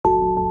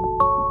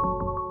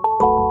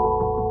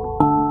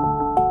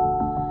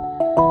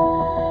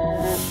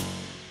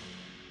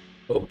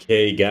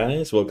Okay,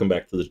 guys, welcome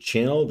back to the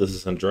channel. This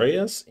is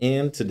Andreas,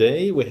 and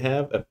today we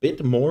have a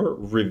bit more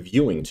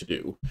reviewing to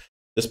do.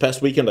 This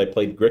past weekend, I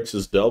played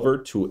Grixis Delver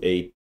to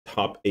a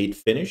top 8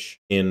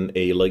 finish in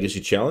a Legacy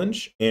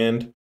Challenge,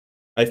 and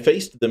I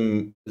faced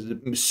the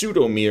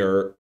Pseudo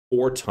Mirror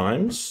 4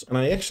 times, and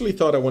I actually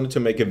thought I wanted to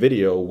make a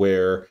video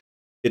where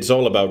it's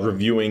all about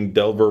reviewing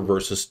Delver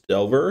versus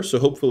Delver, so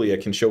hopefully I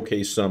can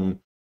showcase some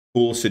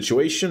cool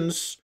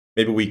situations.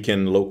 Maybe we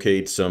can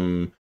locate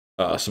some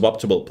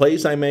suboptimal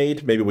plays I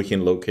made. Maybe we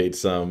can locate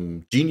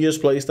some genius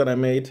plays that I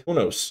made. Who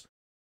knows?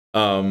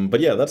 But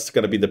yeah, that's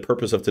going to be the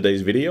purpose of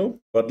today's video.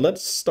 But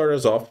let's start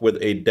us off with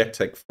a deck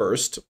tech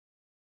first.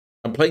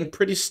 I'm playing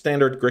pretty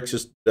standard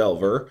Grixis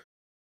Delver.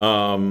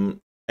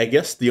 I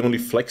guess the only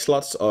flex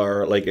slots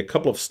are like a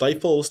couple of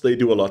stifles. They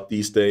do a lot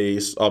these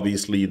days.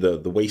 Obviously, the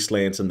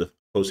wastelands and the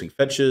opposing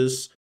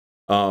fetches.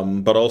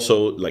 But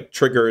also like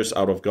triggers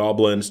out of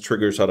goblins,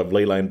 triggers out of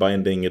leyline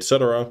binding,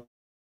 etc.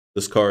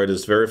 This card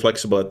is very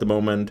flexible at the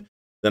moment.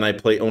 Then I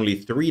play only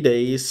 3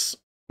 days.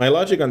 My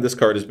logic on this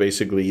card is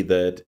basically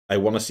that I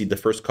want to see the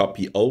first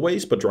copy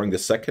always, but drawing the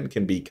second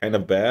can be kind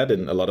of bad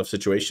in a lot of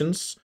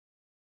situations.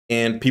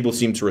 And people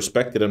seem to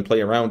respect it and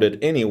play around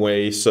it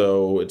anyway,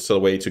 so it's a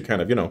way to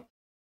kind of,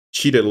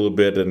 cheat it a little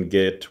bit and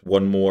get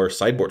one more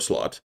sideboard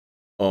slot.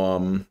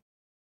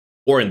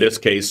 Or in this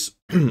case,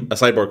 a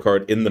sideboard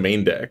card in the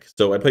main deck.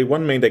 So I play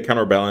one main deck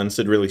counterbalance.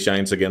 It really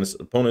shines against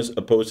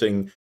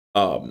opposing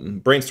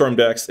brainstorm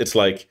decks. It's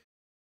like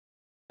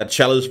a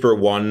chalice for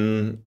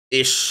one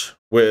ish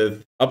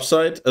with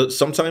upside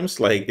sometimes.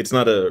 Like, it's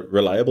not a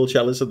reliable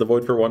chalice at the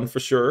void for one for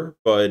sure,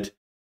 but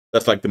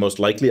that's like the most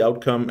likely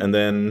outcome. And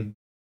then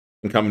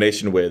in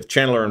combination with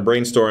channeler and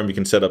brainstorm, you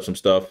can set up some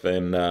stuff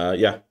and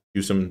yeah,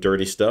 do some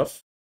dirty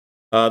stuff.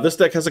 This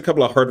deck has a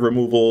couple of hard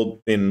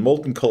removal in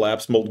Molten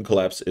Collapse. Molten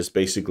Collapse is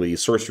basically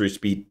sorcery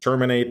speed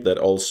terminate that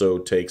also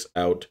takes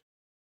out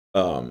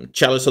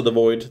Chalice of the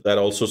Void. That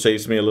also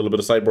saves me a little bit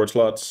of sideboard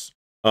slots.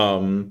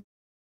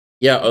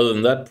 Yeah, other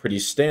than that, pretty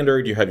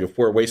standard. You have your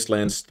 4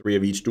 wastelands, 3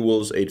 of each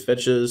duels, 8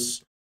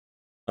 fetches.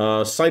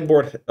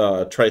 Sideboard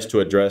tries to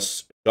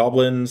address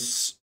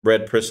goblins,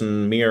 red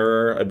prison,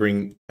 mirror. I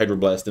bring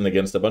Hydroblast in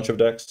against a bunch of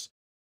decks.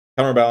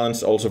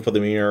 Counterbalance also for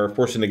the mirror,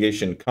 force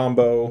negation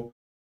combo.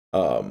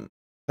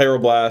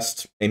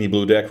 Pyroblast, any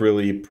blue deck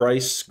really,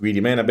 price,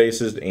 greedy mana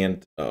bases,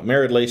 and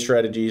merit lay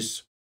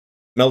strategies.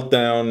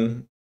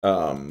 Meltdown,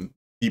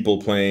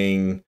 people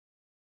playing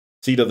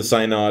Seed of the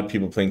Synod,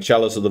 people playing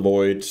Chalice of the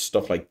Void,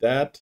 stuff like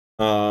that.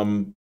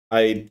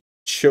 I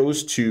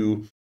chose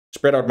to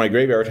spread out my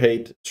graveyard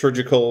hate.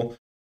 Surgical,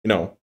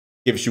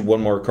 gives you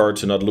one more card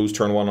to not lose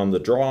turn 1 on the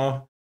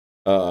draw.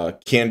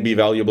 Can be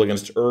valuable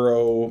against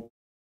Uro.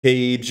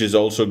 Page is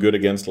also good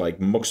against like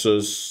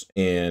Muxus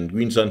and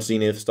Green Sun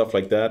Zenith, stuff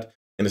like that.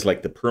 And it's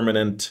like the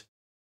permanent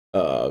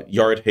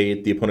yard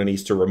hate. The opponent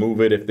needs to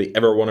remove it if they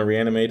ever want to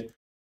reanimate.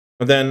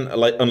 And then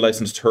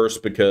Unlicensed Hearse,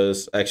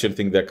 because I actually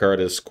think that card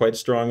is quite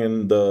strong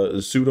in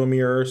the Pseudo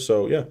Mirror.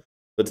 So yeah,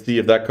 let's see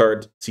if that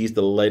card sees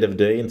the light of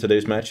day in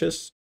today's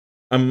matches.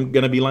 I'm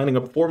going to be lining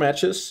up 4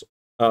 matches.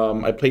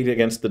 I played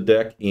against the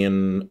deck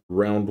in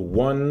round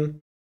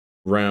 1,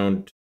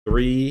 round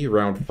 3,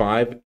 round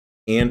 5,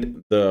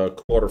 and the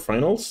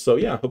quarterfinals. So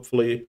yeah,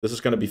 hopefully this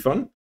is going to be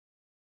fun.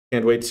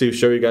 Can't wait to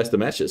show you guys the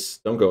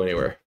matches. Don't go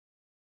anywhere.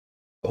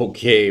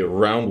 Okay,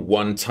 round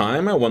 1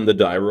 time. I won the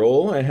die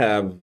roll. I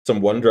have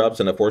some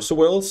 1-drops and a Force of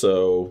Will,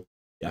 so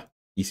yeah,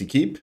 easy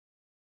keep.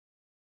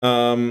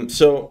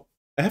 So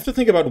I have to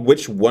think about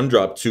which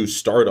 1-drop to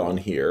start on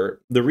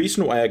here. The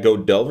reason why I go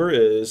Delver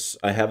is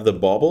I have the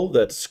Bauble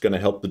that's going to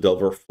help the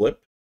Delver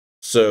flip.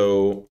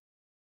 So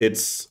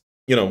it's,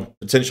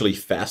 potentially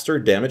faster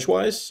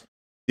damage-wise.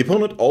 The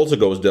opponent also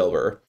goes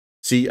Delver.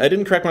 See, I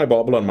didn't crack my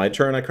Bauble on my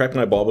turn. I cracked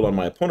my Bauble on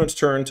my opponent's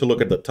turn to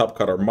look at the top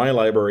card of my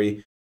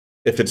library.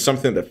 If it's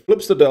something that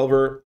flips the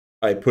Delver,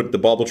 I put the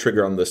Bauble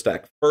trigger on the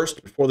stack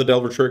first before the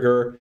Delver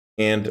trigger,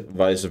 and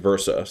vice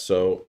versa.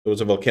 So it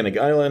was a Volcanic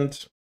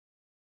Island.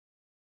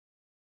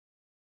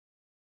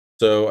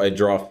 So I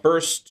draw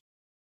first.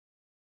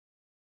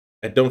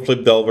 I don't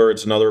flip Delver,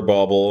 it's another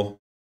Bauble.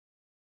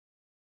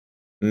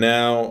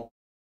 Now,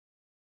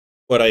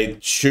 what I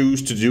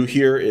choose to do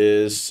here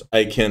is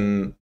I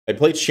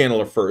play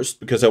Channeler first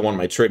because I want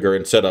my trigger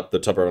and set up the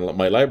top of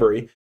my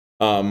library.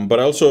 But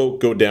I also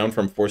go down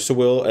from Force of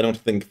Will. I don't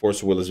think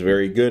Force of Will is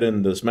very good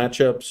in this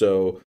matchup.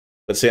 So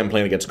let's say I'm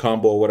playing against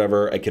combo or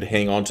whatever, I could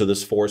hang on to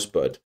this Force,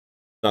 but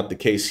not the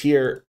case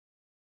here.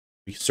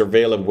 We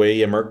surveil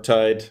away a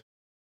Murktide.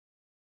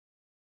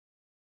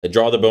 I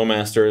draw the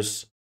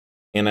Bowmasters,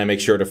 and I make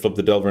sure to flip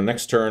the Delver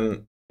next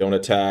turn. Don't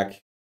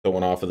attack,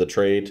 going off of the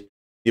trade.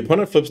 The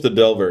opponent flips the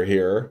Delver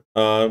here,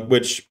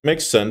 which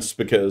makes sense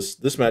because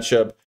this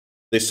matchup,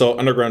 they saw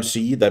Underground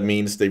Sea. That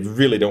means they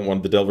really don't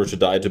want the Delver to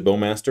die to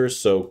Bowmasters,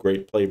 so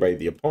great play by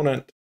the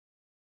opponent.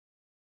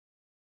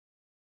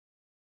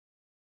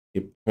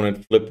 The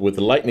opponent flipped with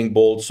the Lightning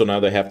Bolt, so now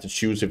they have to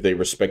choose if they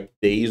respect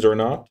days or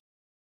not.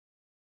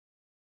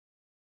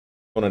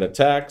 Opponent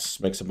attacks,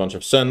 makes a bunch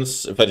of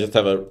sense. If I just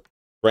have a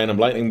random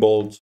Lightning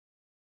Bolt,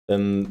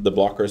 then the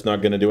blocker is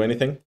not going to do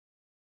anything.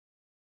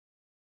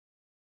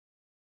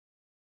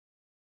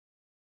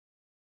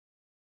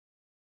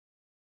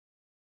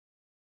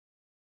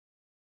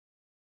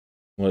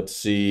 Let's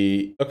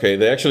see. Okay,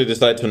 they actually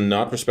decide to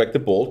not respect the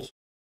bolt.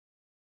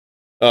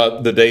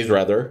 The days,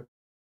 rather.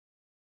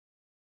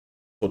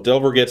 So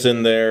Delver gets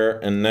in there,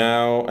 and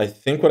now I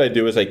think what I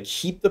do is I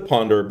keep the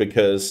Ponder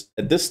because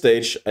at this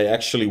stage, I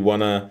actually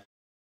want to,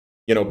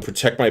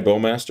 protect my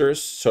Bowmasters.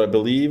 So I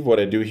believe what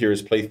I do here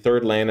is play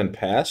third land and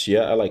pass.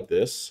 Yeah, I like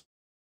this.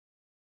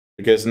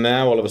 Because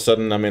now, all of a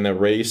sudden, I'm in a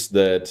race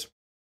that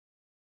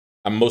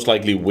I'm most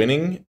likely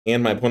winning,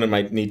 and my opponent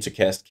might need to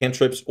cast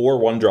cantrips or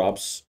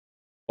one-drops.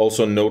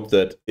 Also note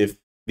that if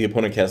the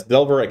opponent casts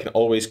Delver, I can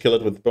always kill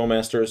it with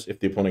Bowmasters. If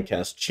the opponent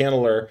casts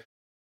Channeler,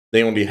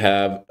 they only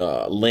have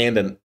land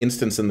and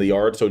instants in the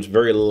yard, so it's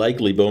very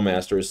likely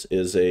Bowmasters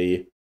is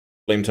a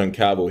Flametongue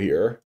Cabo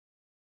here.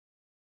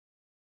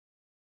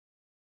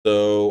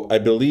 So I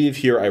believe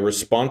here I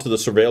respond to the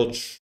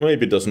Surveil.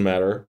 Maybe it doesn't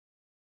matter.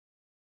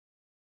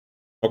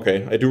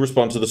 Okay, I do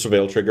respond to the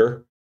Surveil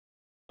trigger.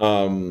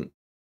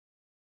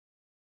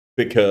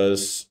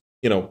 Because,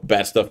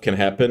 bad stuff can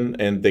happen,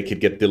 and they could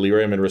get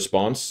Delirium in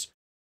response.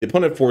 The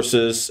opponent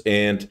forces,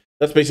 and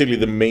that's basically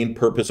the main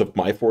purpose of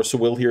my Force of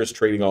Will here, is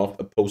trading off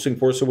opposing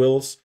Force of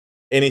Wills.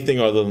 Anything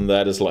other than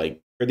that is,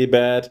 pretty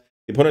bad.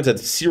 The opponent had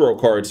 0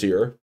 cards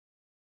here.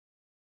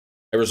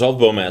 I resolve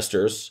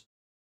Bowmasters.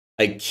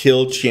 I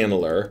kill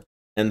Channeler.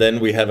 And then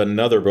we have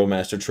another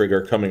Bowmaster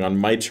trigger coming on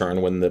my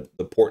turn when the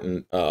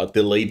important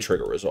delayed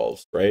trigger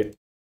resolves, right?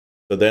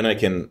 So then I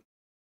can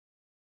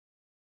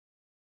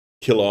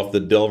kill off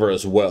the Delver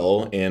as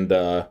well and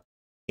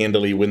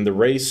handily win the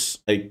race.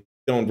 I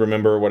don't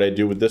remember what I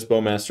do with this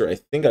Bowmaster. I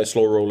think I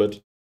slow roll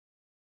it.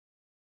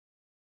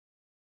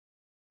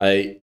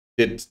 I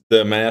did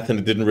the math, and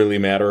it didn't really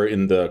matter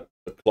in the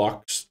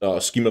clock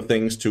scheme of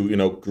things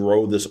to,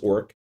 grow this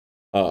orc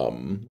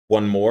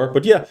one more.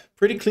 But yeah,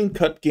 pretty clean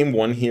cut game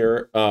 1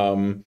 here.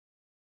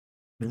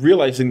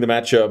 Realizing the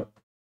matchup,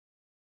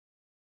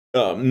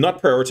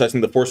 not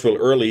prioritizing the Force Will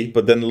early,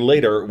 but then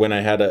later when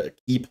I had a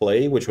key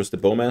play, which was the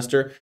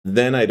Bowmaster,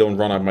 then I don't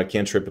run out my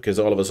cantrip because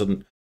all of a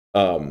sudden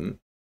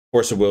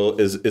Force of Will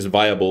is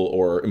viable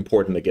or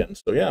important again.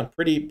 So yeah,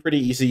 pretty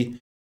easy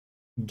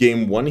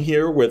game 1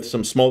 here with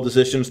some small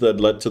decisions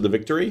that led to the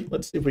victory.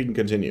 Let's see if we can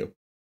continue.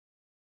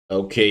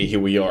 Okay, here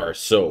we are.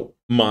 So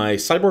my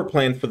sideboard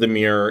plan for the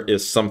mirror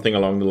is something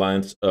along the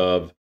lines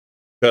of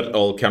cut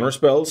all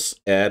counterspells,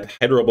 add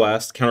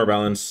Hydroblast,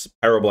 Counterbalance,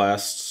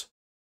 Pyroblasts,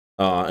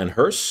 and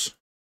Hearse.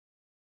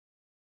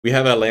 We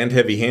have a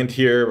land-heavy hand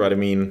here, but I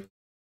mean,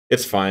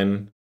 it's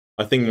fine.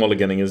 I think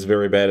mulliganing is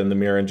very bad in the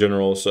mirror in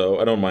general, so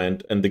I don't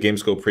mind. And the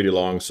games go pretty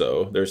long,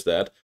 so there's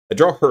that. I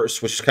draw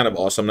Hearse, which is kind of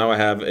awesome. Now I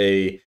have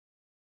an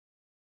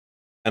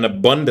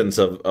abundance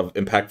of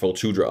impactful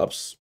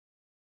 2-drops.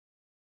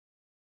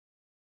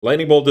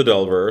 Lightning Bolt to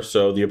Delver,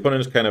 so the opponent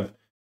is kind of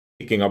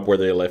picking up where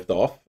they left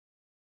off.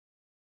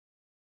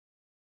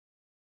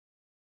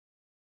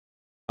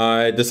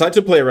 I decide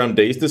to play around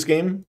Daze this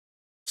game.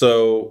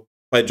 So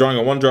by drawing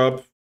a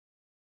 1-drop,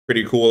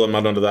 pretty cool. I'm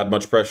not under that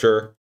much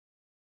pressure.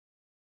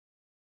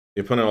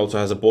 The opponent also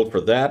has a bolt for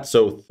that,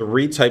 so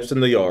 3 types in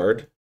the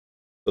yard.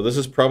 So this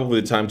is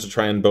probably the time to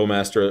try and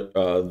Bowmaster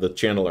the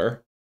Channeler.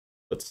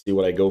 Let's see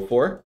what I go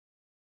for.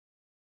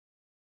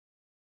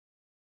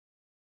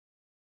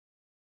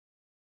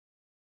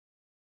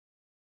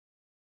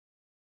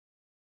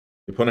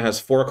 The opponent has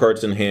 4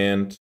 cards in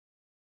hand.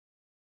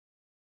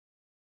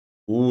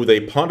 Ooh, they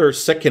ponder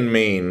second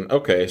main.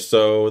 Okay,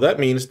 so that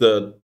means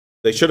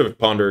they should have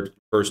pondered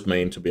first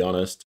main, to be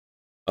honest.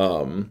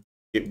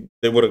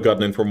 They would have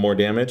gotten in for more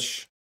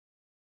damage.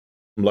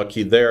 I'm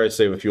lucky there. I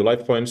save a few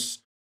life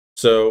points.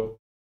 So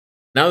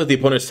now that the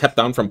opponent's tapped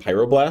down from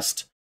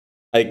Pyroblast,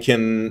 I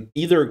can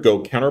either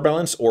go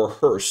Counterbalance or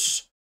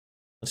Hearse.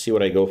 Let's see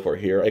what I go for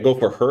here. I go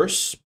for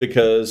Hearse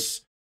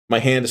because my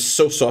hand is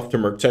so soft to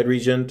Murktide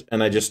Regent,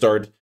 and I just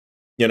start,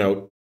 did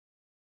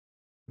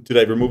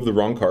I remove the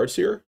wrong cards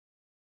here?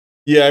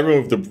 Yeah, I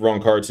removed the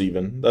wrong cards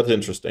even. That's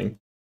interesting.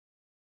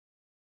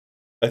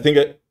 I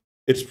think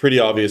it's pretty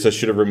obvious I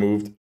should have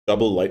removed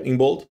double Lightning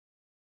Bolt.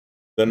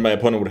 Then my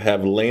opponent would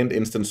have land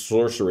instant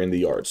sorcerer in the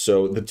yard.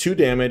 So the 2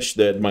 damage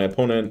that my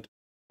opponent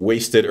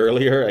wasted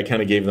earlier, I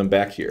kind of gave them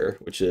back here,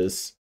 which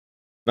is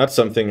not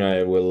something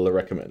I will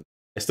recommend.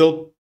 I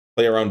still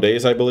play around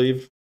Daze, I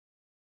believe.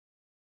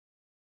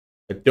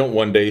 I don't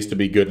want Daze to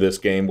be good this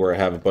game where I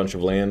have a bunch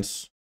of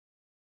lands.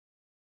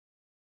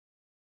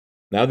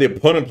 Now the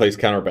opponent plays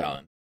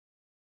Counterbalance.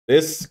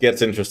 This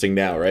gets interesting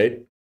now,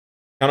 right?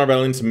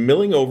 Counterbalance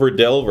milling over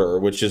Delver,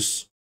 which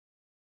is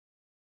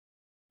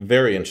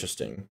very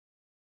interesting.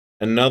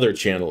 Another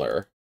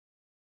Channeler.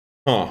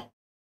 Huh.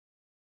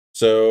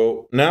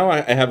 So now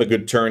I have a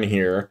good turn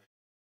here.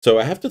 So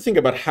I have to think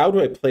about how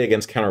do I play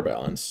against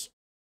Counterbalance?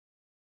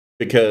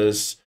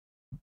 Because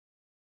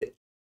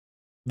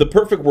the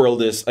perfect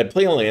world is I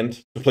play a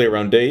land to play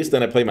around Daze,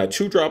 then I play my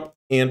 2-drop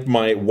and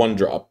my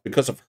 1-drop.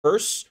 Because of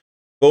Hearse,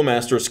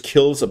 Bowmasters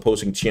kills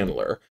opposing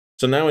Channeler.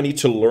 So now I need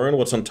to learn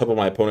what's on top of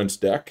my opponent's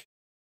deck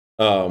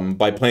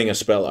by playing a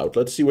spell out.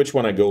 Let's see which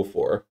one I go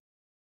for.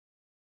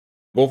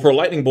 Go for a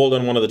Lightning Bolt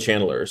on one of the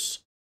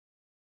channelers.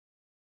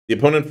 The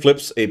opponent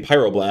flips a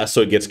Pyroblast,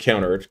 so it gets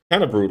countered.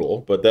 Kind of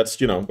brutal, but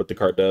that's, what the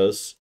card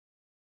does.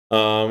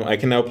 I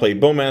can now play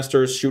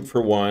Bowmasters, shoot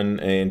for 1,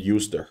 and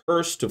use the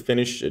Hearse to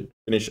finish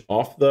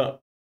off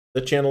the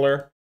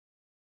channeler.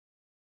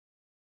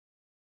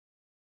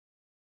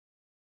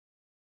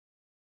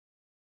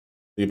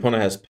 The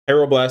opponent has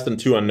Pyroblast and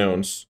 2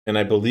 unknowns, and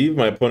I believe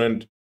my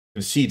opponent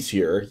concedes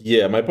here.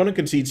 Yeah, my opponent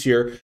concedes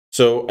here,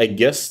 so I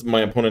guess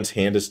my opponent's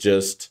hand is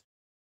just,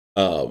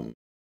 cantrips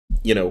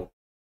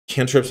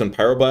and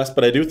Pyroblast,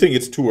 but I do think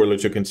it's too early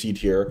to concede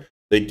here.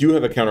 They do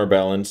have a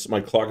counterbalance.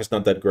 My clock is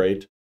not that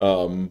great,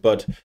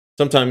 but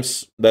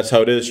sometimes that's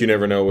how it is. You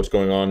never know what's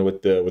going on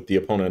with the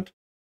opponent.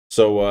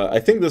 So I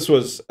think this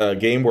was a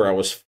game where I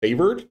was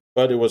favored,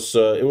 but it was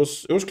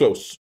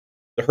close.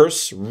 The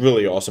Hearse,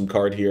 really awesome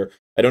card here.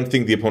 I don't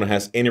think the opponent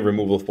has any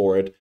removal for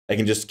it. I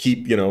can just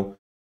keep,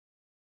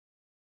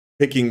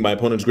 picking my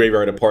opponent's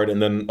graveyard apart,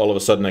 and then all of a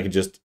sudden I can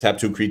just tap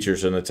 2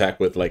 creatures and attack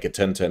with like a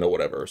 10/10 or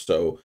whatever.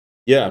 So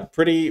yeah,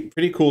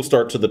 pretty cool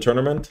start to the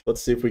tournament.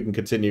 Let's see if we can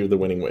continue the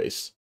winning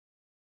ways.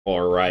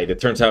 All right,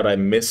 it turns out I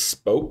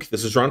misspoke.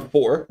 This is round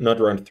 4, not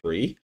round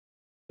 3.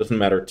 Doesn't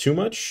matter too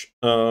much.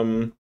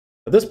 At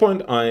this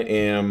point, I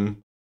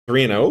am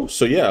 3-0.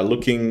 So yeah,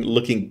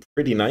 looking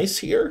pretty nice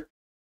here.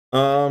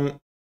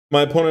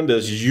 My opponent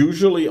is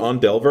usually on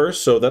Delver,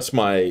 so that's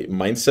my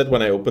mindset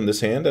when I open this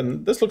hand,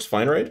 and this looks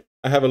fine, right?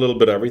 I have a little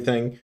bit of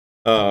everything.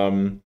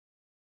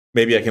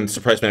 Maybe I can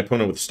surprise my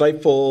opponent with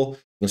Stifle,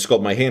 and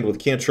sculpt my hand with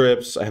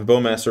cantrips. I have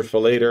Bowmaster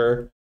for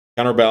later.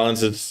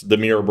 Counterbalance is the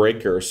Mirror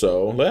Breaker,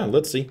 so yeah,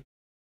 let's see.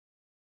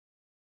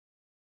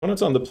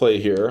 Opponent's on the play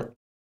here.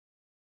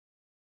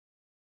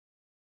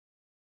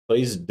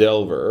 Plays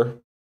Delver.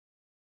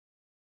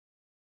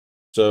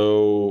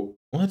 So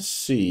let's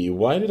see.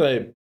 Why did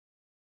I...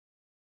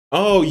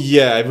 Oh,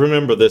 yeah, I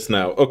remember this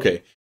now.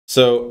 Okay,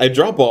 so I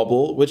draw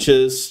Bauble, which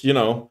is,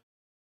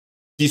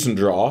 decent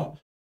draw.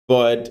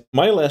 But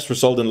my last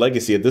result in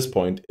Legacy at this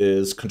point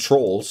is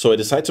Control, so I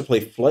decide to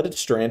play Flooded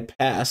Strand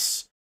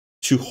Pass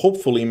to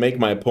hopefully make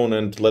my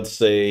opponent, let's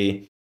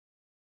say,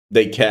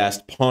 they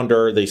cast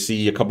Ponder, they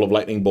see a couple of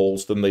Lightning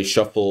Bolts, then they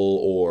shuffle,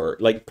 or,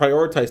 like,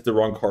 prioritize the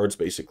wrong cards,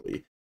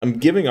 basically. I'm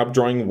giving up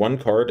drawing 1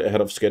 card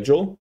ahead of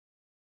schedule,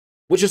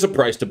 which is a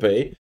price to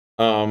pay.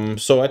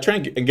 So I try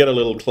and get a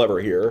little clever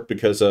here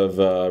because of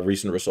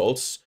recent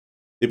results.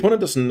 The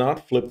opponent does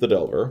not flip the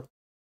Delver.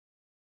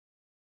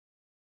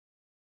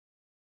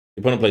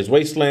 The opponent plays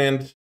Wasteland.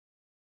 Let's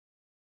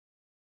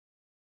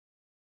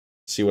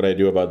see what I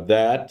do about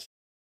that.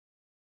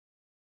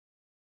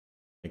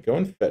 I go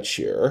and fetch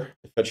here.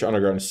 I fetch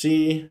Underground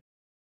Sea.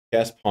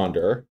 Cast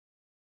Ponder.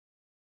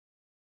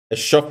 I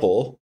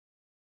shuffle.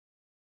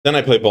 Then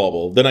I play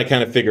Bauble. Then I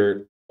kind of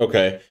figured,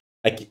 okay,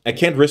 I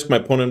can't risk my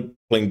opponent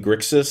playing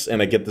Grixis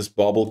and I get this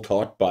Bauble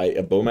caught by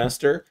a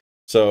Bowmaster.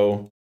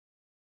 So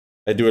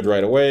I do it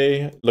right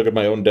away. Look at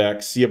my own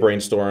deck. See a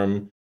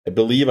Brainstorm. I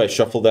believe I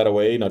shuffled that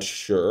away. Not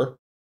sure.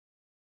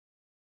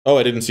 Oh,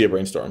 I didn't see a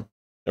Brainstorm.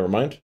 Never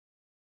mind.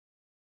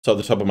 Saw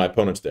the top of my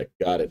opponent's deck.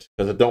 Got it.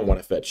 Because I don't want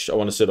to fetch. I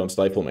want to sit on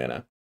Stifle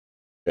mana.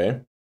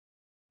 Okay.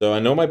 So I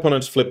know my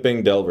opponent's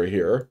flipping Delver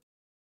here.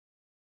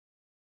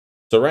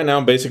 So right now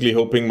I'm basically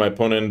hoping my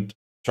opponent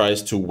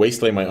tries to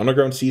Wasteland my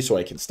Underground Sea so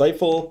I can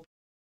Stifle.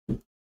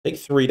 Take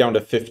 3 down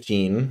to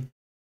 15.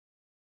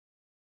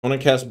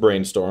 Opponent casts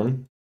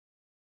Brainstorm.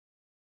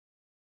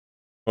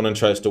 Opponent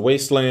tries to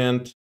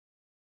Wasteland.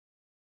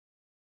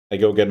 I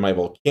go get my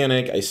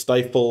Volcanic. I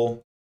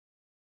Stifle.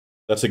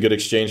 That's a good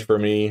exchange for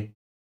me.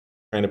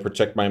 Trying to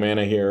protect my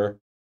mana here.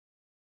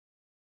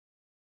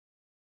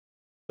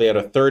 Play out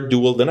a 3rd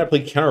duel. Then I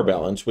play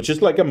Counterbalance, which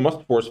is like a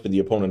must force for the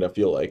opponent, I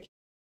feel like.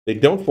 They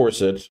don't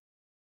force it.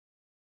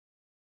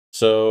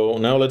 So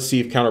now let's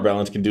see if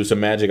Counterbalance can do some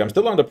magic. I'm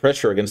still under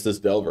pressure against this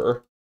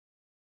Delver.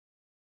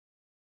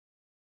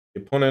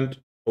 The opponent...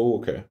 Oh,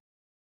 okay.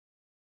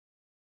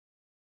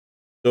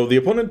 So the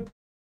opponent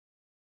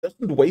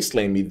doesn't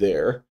Wasteland me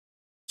there.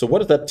 So what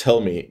does that tell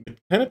me? It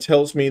kind of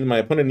tells me that my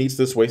opponent needs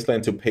this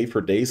Wasteland to pay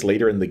for days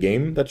later in the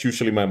game. That's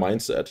usually my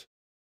mindset.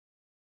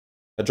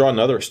 I draw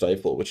another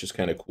Stifle, which is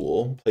kind of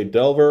cool. Play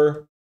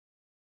Delver.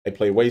 I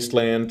play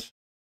Wasteland.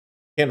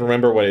 Can't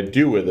remember what I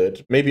do with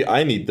it. Maybe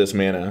I need this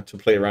mana to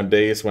play around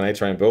days when I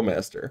try and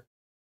Bowmaster.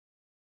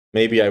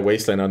 Maybe I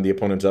Wasteland on the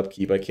opponent's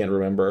upkeep. I can't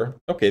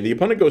remember. Okay, the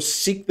opponent goes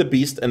Seek the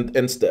Beast and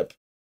End Step.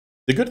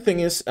 The good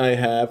thing is I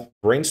have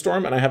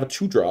Brainstorm and I have a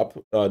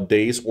 2-drop,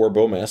 Daze or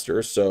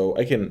Bowmaster, so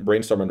I can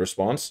Brainstorm in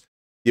response.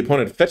 The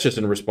opponent fetches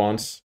in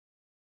response.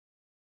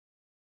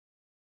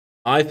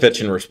 I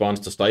fetch in response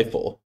to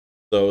Stifle.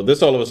 So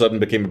this all of a sudden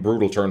became a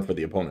brutal turn for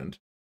the opponent.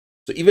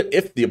 So even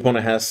if the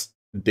opponent has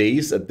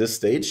Daze at this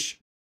stage,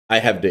 I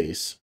have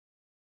Daze.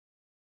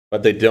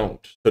 But they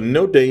don't. So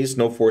no Daze,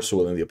 no Force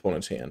Will in the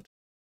opponent's hand.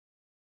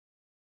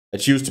 I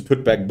choose to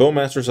put back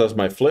Bowmasters as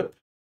my flip.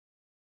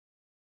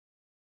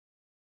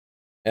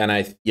 And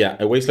I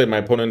Wasteland my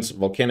opponent's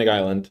Volcanic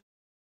Island.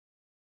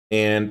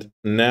 And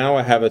now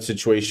I have a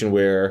situation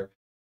where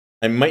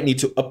I might need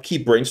to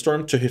upkeep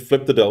Brainstorm to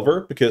flip the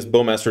Delver, because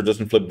Bowmaster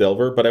doesn't flip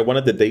Delver, but I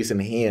wanted the days in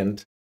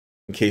hand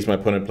in case my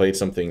opponent played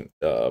something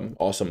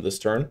awesome this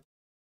turn.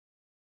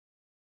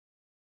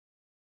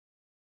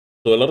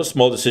 So a lot of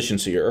small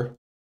decisions here.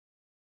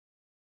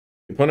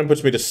 The opponent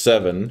puts me to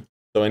 7,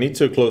 so I need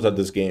to close out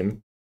this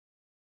game.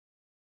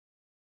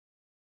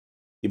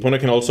 The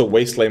opponent can also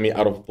wasteland me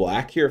out of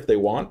black here if they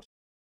want.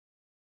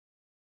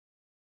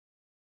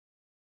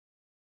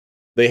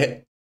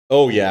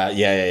 Oh yeah,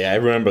 I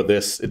remember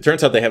this. It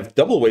turns out they have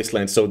double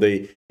wasteland, so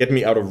they get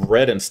me out of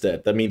red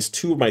instead. That means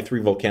 2 of my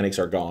 3 volcanics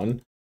are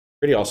gone.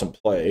 Pretty awesome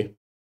play.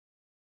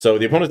 So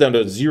the opponent's down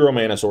to 0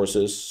 mana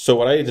sources. So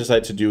what I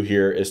decide to do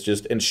here is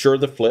just ensure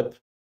the flip,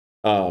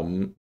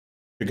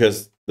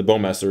 because the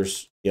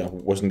Bowmasters,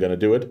 wasn't gonna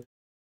do it.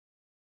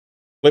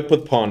 Flip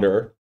with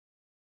Ponder.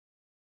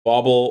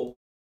 Bobble.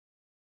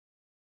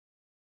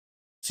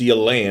 See a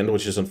land,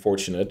 which is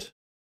unfortunate.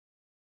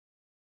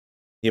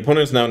 The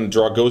opponent's now in a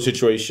draw-go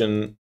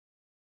situation.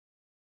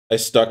 I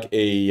stuck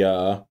a...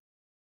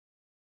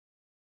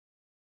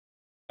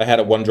 I had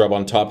a 1-drop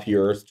on top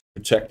here to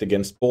protect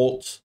against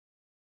Bolt.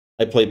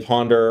 I play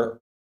Ponder.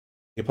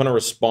 The opponent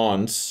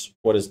responds.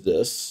 What is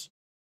this?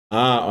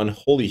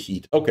 Unholy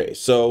Heat. Okay,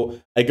 so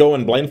I go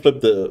and blind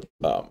flip the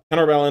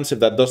counterbalance. If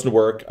that doesn't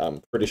work,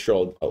 I'm pretty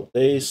sure I'll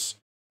base.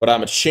 But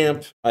I'm a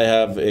champ. I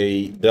have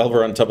a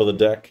Delver on top of the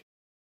deck.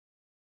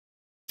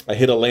 I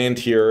hit a land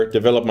here,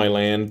 develop my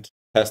land,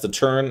 pass the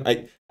turn.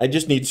 I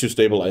just need to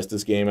stabilize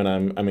this game, and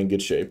I'm in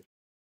good shape.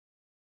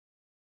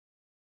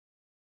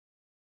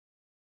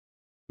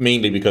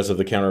 Mainly because of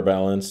the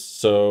counterbalance.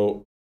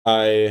 So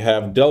I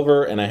have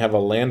Delver, and I have a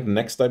land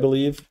next, I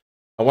believe.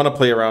 I want to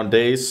play around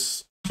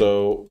days,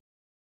 so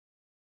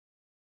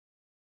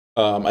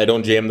I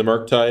don't jam the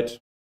Murktide.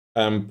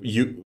 I'm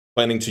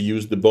planning to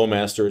use the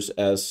Bowmasters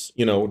as,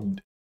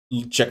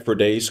 check for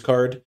days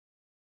card.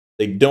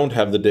 They don't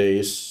have the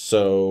days,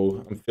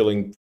 so I'm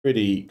feeling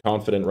pretty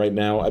confident right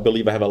now. I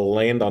believe I have a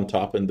land on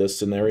top in this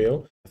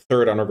scenario, a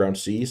 3rd Underground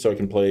Sea, so I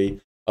can play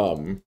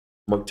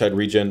Murktide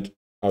Regent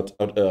out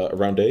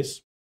around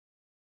days.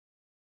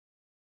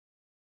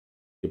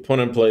 The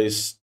opponent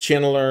plays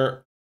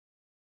Channeler.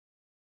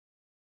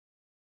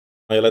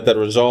 I let that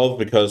resolve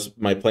because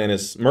my plan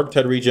is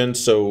Murktide Regent,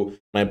 so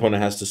my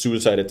opponent has to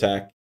suicide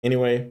attack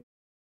anyway.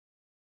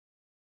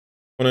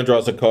 Opponent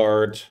draws a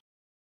card.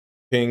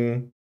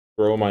 Ping.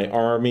 Throw my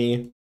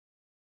army.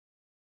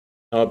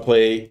 I'll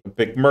play a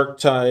big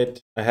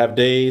Murktide. I have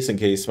days in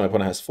case my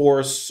opponent has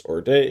force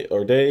or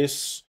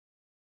days.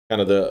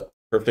 Kind of the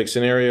perfect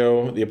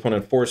scenario. The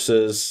opponent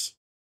forces.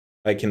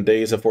 I can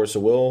daze a Force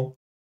of Will.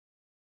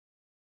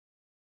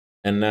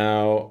 And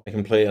now I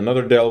can play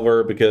another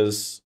Delver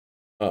because,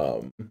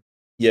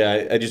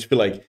 yeah, I just feel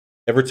like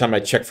every time I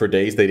check for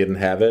days, they didn't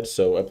have it.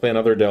 So I play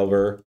another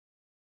Delver.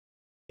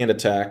 And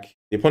attack.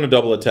 The opponent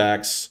double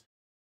attacks.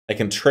 I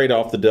can trade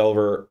off the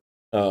Delver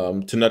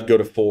to not go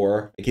to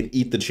 4. I can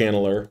eat the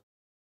Channeler.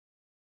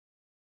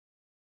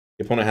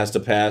 The opponent has to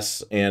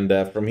pass, and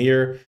from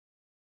here,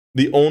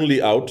 the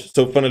only out.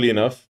 So funnily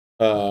enough,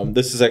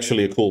 this is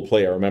actually a cool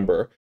play, I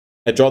remember.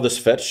 I draw this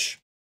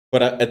fetch,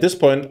 but at this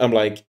point, I'm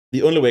like,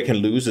 the only way I can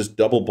lose is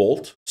double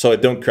Bolt, so I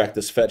don't crack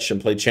this fetch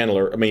and play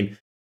Channeler. I mean,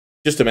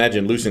 just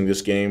imagine losing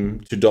this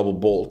game to double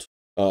Bolt.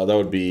 That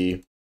would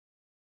be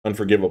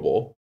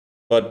unforgivable.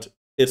 But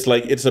it's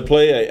like, it's a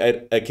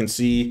play I can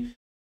see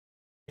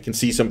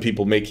some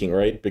people making,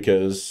 right?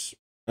 Because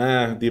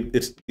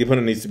the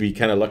opponent needs to be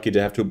kind of lucky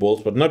to have 2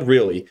 bolts, but not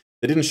really.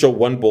 They didn't show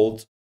 1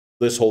 bolt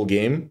this whole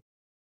game,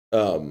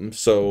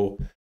 so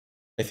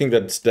I think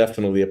that's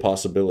definitely a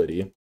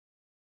possibility.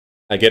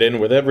 I get in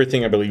with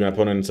everything. I believe my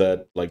opponent's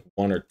at like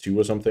 1 or 2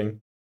 or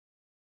something.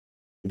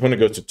 The opponent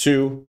goes to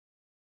 2,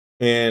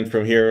 and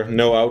from here,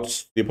 no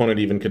outs. The opponent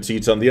even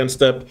concedes on the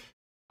unstep.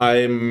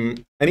 I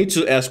need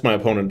to ask my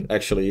opponent,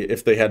 actually,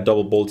 if they had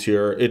double bolt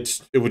here. It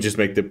would just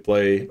make the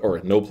play, or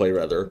no play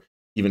rather,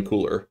 even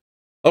cooler.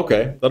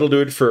 Okay, that'll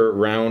do it for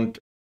round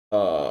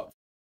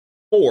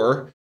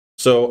 4.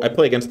 So I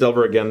play against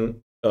Delver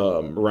again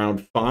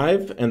round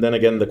 5, and then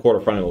again the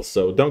quarterfinals.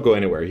 So don't go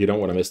anywhere. You don't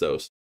want to miss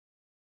those.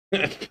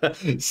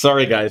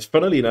 Sorry, guys.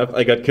 Funnily enough,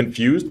 I got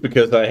confused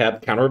because I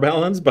had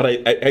counterbalance, but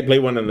I play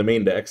one in the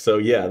main deck. So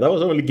yeah, that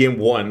was only game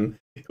 1.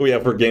 We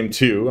have for game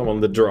 2. I'm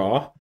on the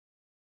draw.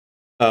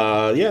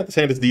 Yeah, this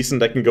hand is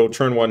decent. I can go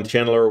turn 1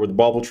 Channeler with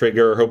Bobble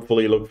Trigger,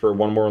 hopefully look for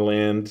 1 more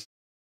land.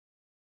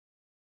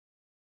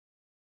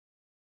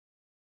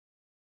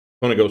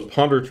 Opponent goes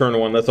Ponder turn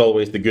 1. That's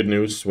always the good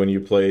news when you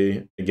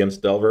play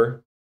against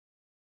Delver.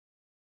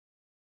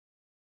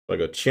 So I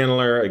go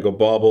Channeler, I go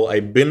Bobble, I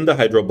bin the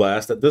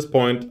Hydroblast. At this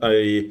point,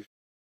 I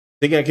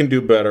think I can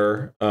do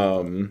better.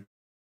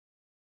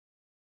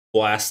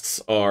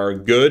 Blasts are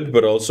good,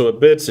 but also a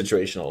bit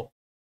situational.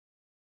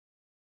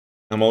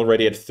 I'm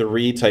already at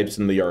 3 types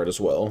in the yard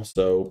as well,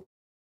 so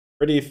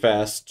pretty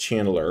fast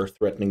Channeler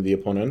threatening the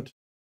opponent.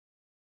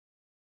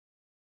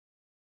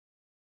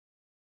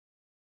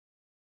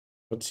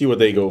 Let's see what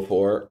they go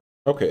for.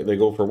 Okay, they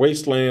go for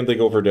Wasteland, they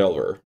go for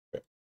Delver.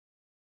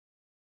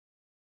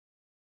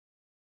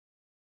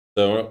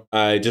 So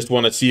I just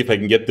want to see if I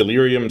can get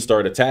Delirium and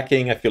start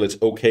attacking. I feel it's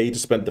okay to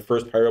spend the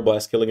first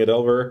Pyroblast killing a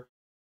Delver.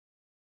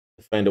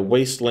 Find a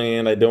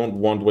Wasteland. I don't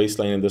want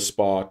Wasteland in this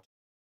spot.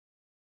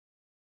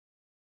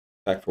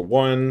 Attack for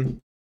 1.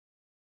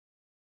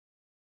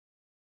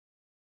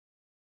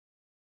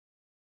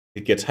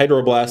 It gets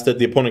Hydroblasted.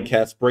 The opponent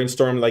casts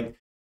Brainstorm. Like,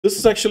 this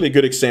is actually a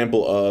good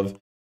example of...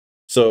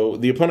 So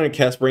the opponent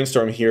casts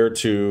Brainstorm here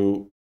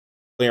to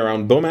play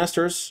around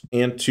Bowmasters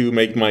and to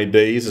make my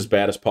days as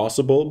bad as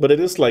possible, but it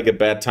is like a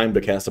bad time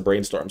to cast a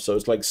Brainstorm, so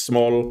it's like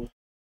small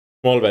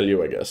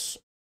value, I guess.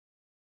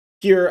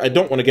 Here, I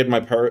don't want to get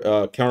my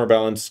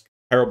counterbalance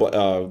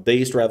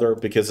dazed, rather,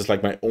 because it's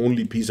like my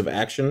only piece of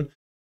action.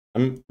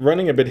 I'm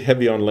running a bit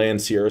heavy on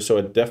lands here, so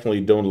I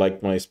definitely don't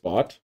like my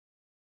spot.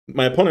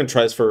 My opponent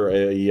tries for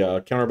a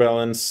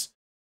counterbalance,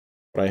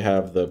 but I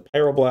have the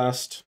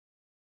Pyroblast.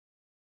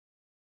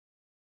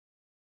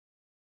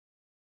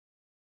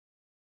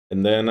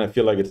 And then I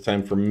feel like it's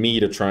time for me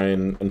to try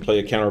and play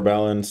a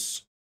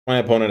counterbalance. My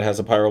opponent has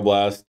a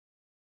Pyroblast.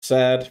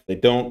 Sad, they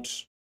don't.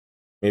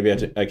 Maybe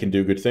I can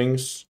do good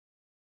things.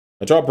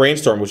 I draw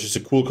Brainstorm, which is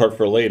a cool card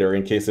for later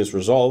in case this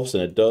resolves,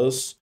 and it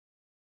does.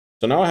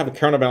 So now I have a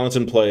counterbalance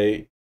in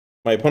play.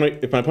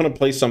 If my opponent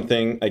plays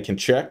something, I can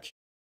check.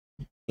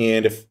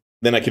 And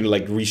then I can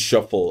like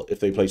reshuffle if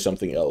they play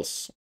something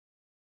else.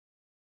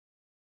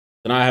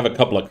 Then I have a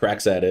couple of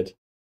cracks at it.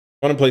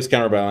 Opponent plays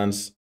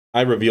counterbalance.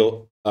 I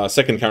reveal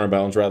second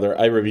counterbalance rather.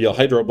 I reveal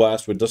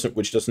Hydroblast,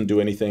 which doesn't do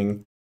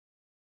anything.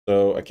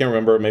 So I can't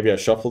remember. Maybe I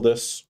shuffle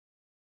this.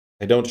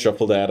 I don't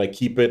shuffle that. I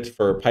keep it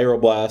for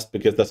Pyroblast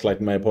because that's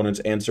like my opponent's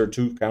answer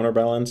to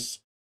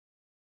counterbalance.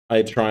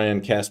 I try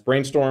and cast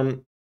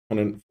Brainstorm.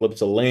 Opponent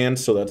flips a land,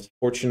 so that's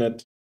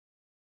fortunate.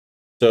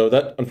 So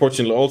that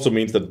unfortunately also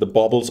means that the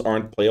baubles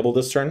aren't playable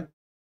this turn.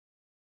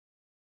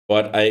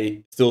 But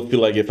I still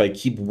feel like if I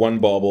keep one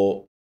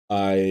bauble,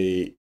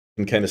 I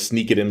can kind of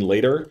sneak it in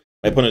later.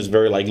 My opponent is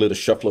very likely to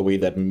shuffle away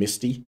that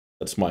Misty.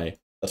 That's my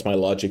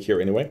logic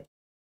here anyway.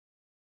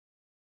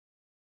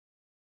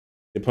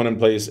 The opponent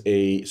plays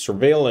a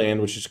Surveil land,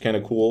 which is kind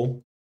of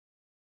cool.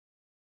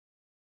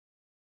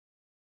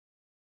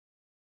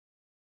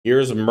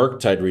 Here's a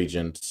Murktide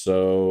Regent,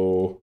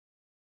 so...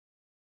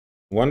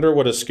 Wonder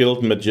what a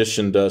Skilled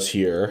Magician does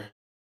here.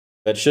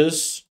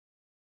 Fetches.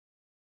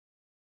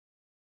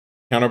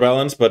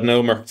 Counterbalance, but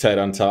no Murktide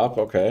on top,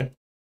 okay.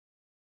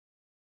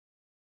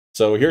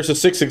 So here's a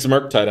 6/6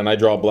 Murktide, and I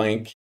draw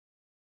blank.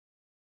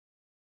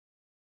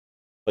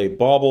 Play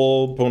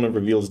Bauble, opponent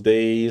reveals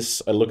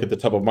Daze. I look at the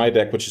top of my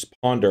deck, which is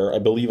Ponder. I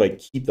believe I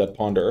keep that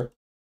Ponder.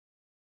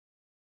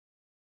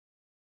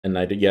 And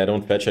I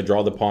don't fetch, I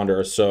draw the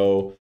Ponder.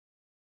 So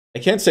I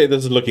can't say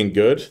this is looking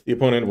good. The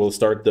opponent will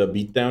start the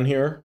beatdown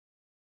here.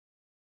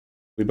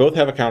 We both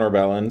have a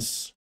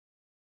counterbalance.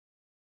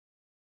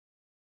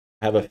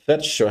 I have a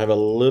fetch, so I have a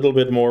little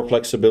bit more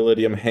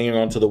flexibility. I'm hanging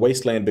on to the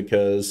Wasteland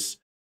because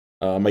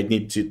I might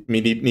need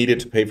it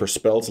to pay for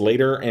spells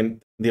later,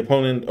 and the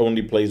opponent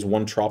only plays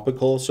one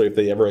Tropical, so if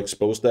they ever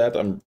expose that,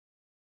 I'm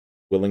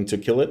willing to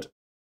kill it.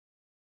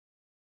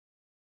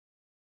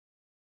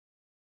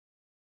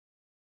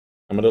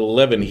 I'm at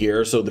 11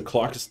 here, so the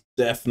clock is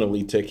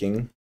definitely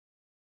ticking.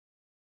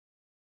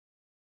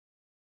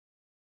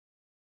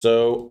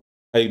 So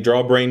I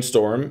draw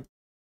Brainstorm.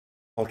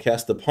 I'll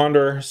cast the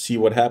Ponder, see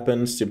what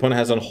happens. The opponent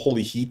has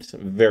Unholy Heat,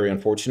 very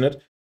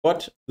unfortunate.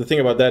 But the thing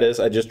about that is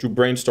I just drew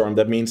Brainstorm.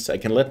 That means I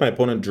can let my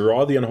opponent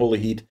draw the Unholy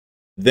Heat,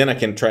 then I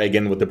can try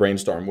again with the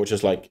Brainstorm, which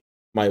is like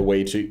my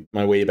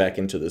way back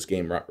into this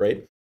game,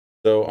 right?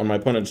 So on my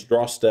opponent's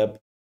draw step,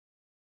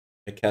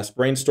 I cast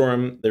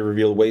Brainstorm, they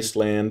reveal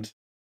Wasteland.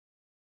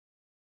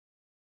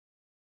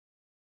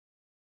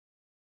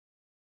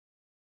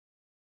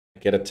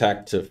 I get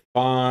attacked to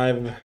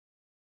 5.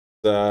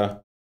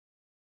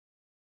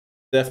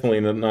 Definitely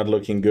not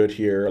looking good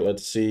here.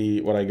 Let's see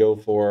what I go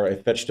for. I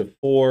fetch to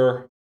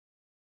 4.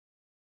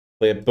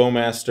 Play a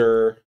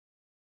Bowmaster.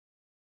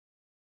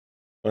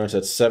 Opponent's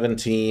at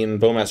 17.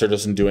 Bowmaster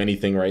doesn't do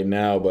anything right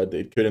now, but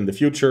it could in the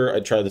future.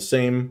 I try the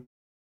same.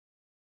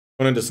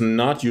 Opponent does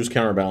not use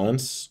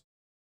Counterbalance.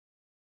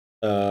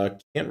 Can't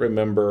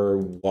remember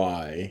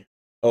why.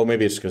 Oh,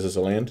 maybe it's because it's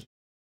a land.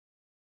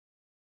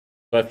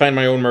 So I find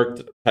my own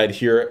Murktide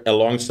here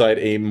alongside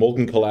a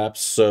Molten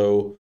Collapse.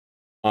 So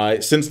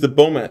since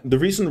the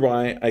reason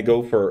why I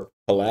go for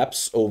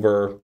Collapse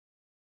over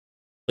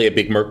play a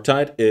big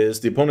Murktide is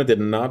the opponent did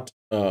not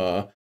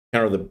counter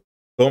the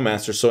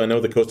Bowmaster, so I know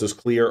the coast is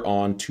clear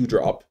on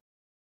 2-drop.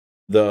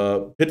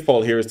 The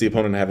pitfall here is the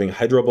opponent having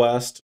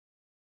Hydroblast,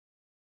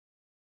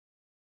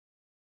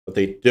 but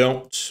they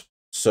don't.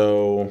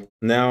 So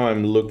now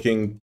I'm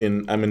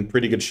in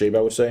pretty good shape,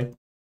 I would say.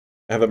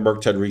 I have a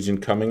Murktide region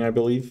coming, I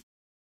believe.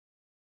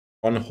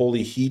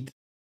 Unholy Heat,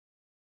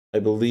 I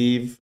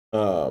believe.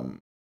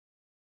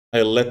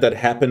 I let that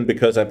happen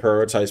because I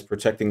prioritize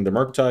protecting the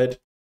Murktide,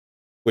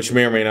 which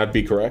may or may not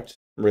be correct.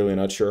 I'm really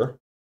not sure.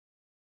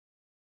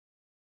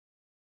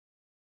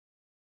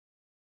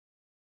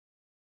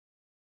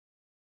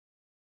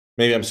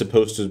 Maybe I'm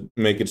supposed to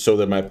make it so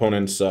that my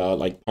opponent's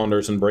like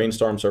Ponders and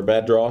Brainstorms are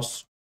bad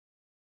draws.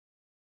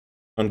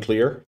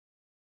 Unclear.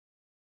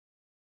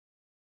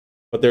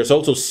 But there's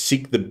also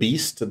Seek the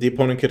Beast that the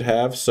opponent could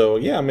have. So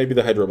yeah, maybe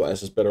the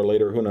Hydroblast is better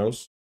later. Who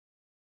knows?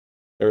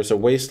 There's a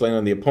Wasteland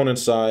on the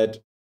opponent's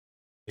side.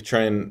 I try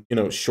and,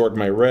 short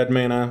my red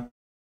mana.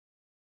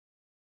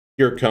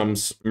 Here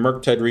comes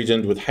Murktide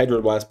Regent with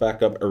Hydroblast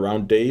backup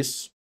around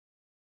Daze.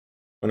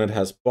 When it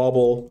has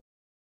Bauble.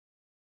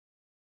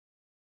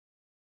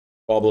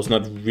 Bauble's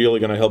not really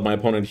going to help my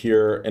opponent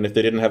here. And if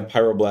they didn't have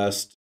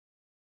Pyroblast,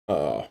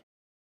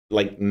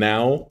 like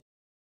now,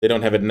 they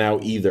don't have it now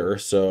either.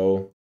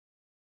 So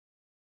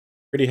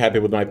pretty happy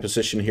with my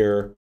position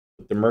here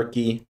with the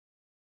Murky.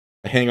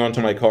 I hang on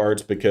to my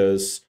cards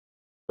because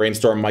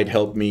Brainstorm might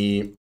help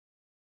me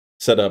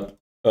set up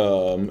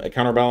a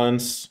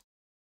counterbalance.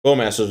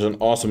 Bowmaster is an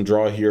awesome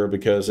draw here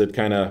because it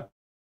kind of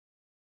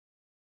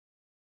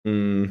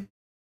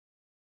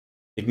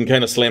it can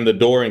kind of slam the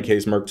door in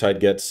case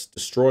Murktide gets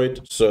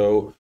destroyed.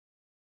 So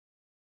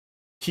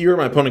here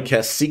my opponent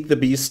casts Seek the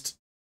Beast.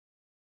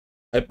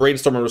 I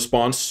brainstorm a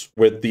response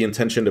with the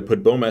intention to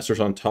put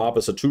Bowmasters on top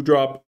as a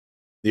 2-drop.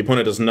 The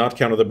opponent does not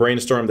counter the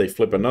Brainstorm. They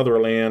flip another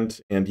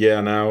land. And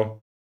yeah,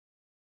 now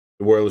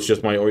the world is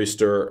just my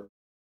oyster.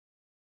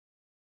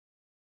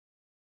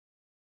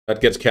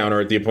 That gets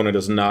countered. The opponent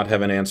does not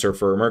have an answer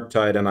for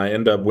Murktide, and I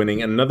end up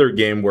winning another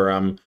game where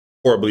I'm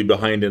horribly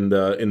behind in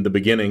the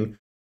beginning.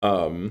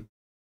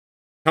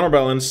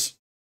 Counterbalance,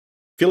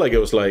 feel like it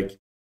was like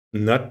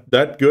not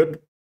that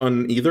good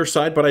on either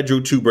side, but I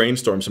drew 2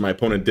 Brainstorms and my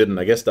opponent didn't.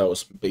 I guess that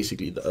was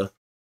basically the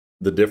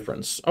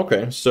difference.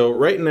 Okay, so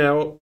right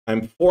now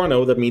I'm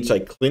 4-0. That means I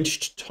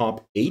clinched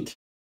top 8.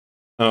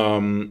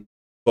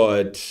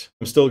 But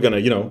I'm still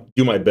gonna,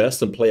 do my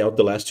best and play out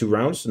the last 2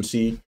 rounds and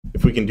see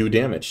if we can do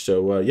damage.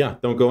 So yeah,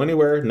 don't go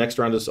anywhere. Next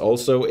round is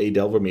also a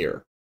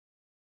Delvermere.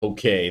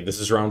 Okay, this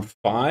is round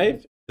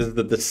 5. This is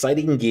the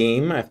deciding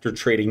game after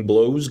trading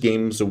blows,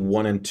 games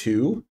 1 and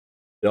 2.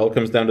 It all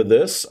comes down to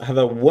this. I have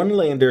a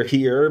 1-lander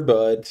here,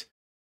 but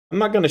I'm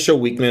not going to show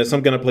weakness.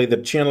 I'm going to play the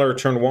Channeler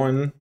turn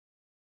 1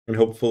 and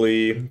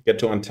hopefully get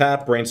to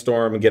untap,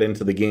 Brainstorm, and get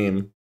into the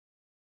game.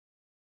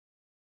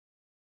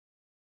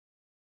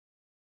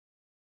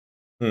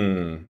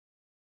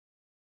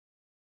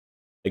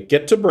 I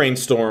get to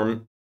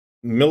Brainstorm,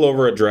 mill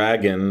over a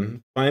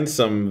dragon, find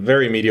some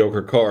very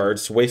mediocre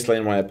cards,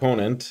 wasteland my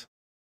opponent.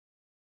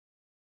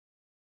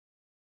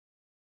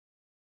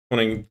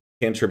 Opponent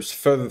cantrips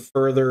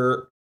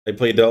further. I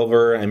play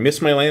Delver. I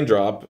miss my land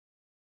drop,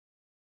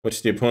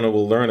 which the opponent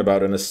will learn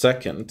about in a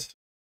second.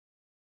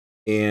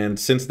 And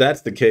since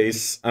that's the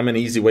case, I'm an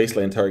easy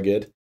wasteland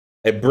target.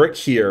 I brick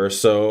here,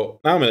 so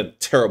now I'm in a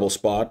terrible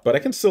spot, but I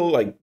can still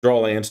like draw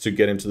lands to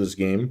get into this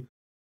game.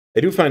 I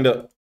do find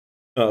a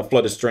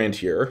Flooded Strand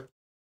here.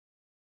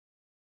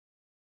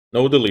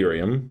 No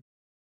Delirium.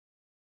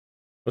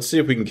 Let's see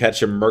if we can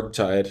catch a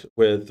Murktide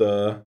with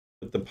the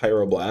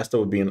Pyroblast. That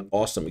would be an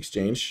awesome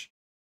exchange.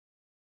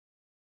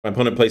 My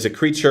opponent plays a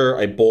creature.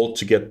 I bolt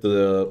to get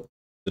the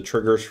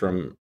triggers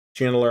from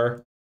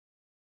Channeler.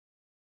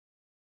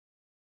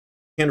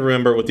 Can't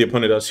remember what the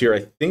opponent does here.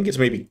 I think it's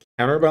maybe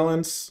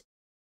Counterbalance.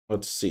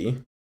 Let's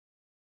see.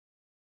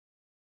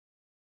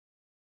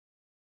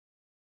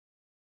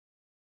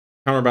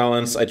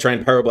 Counterbalance. I try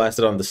and Pyroblast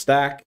it on the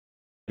stack.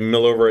 I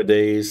mill over a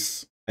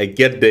Daze. I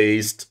get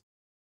dazed.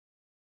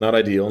 Not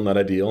ideal, not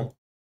ideal.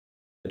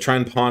 I try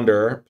and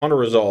Ponder. Ponder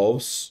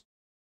resolves.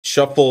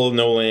 Shuffle,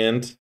 no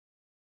land.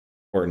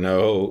 Or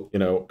no,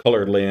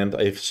 colored land.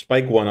 I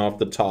spike 1 off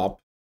the top.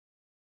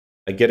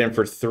 I get in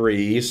for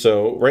 3.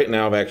 So right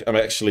now I'm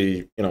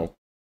actually,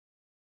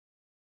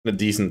 a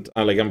decent.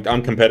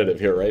 I'm competitive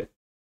here, right?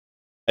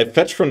 I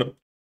fetch for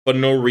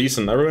no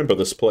reason. I remember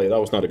this play. That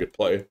was not a good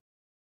play.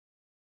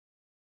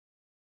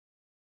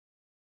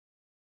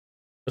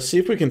 Let's see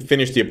if we can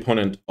finish the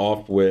opponent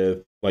off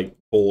with like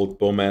bold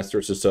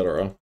Bowmasters,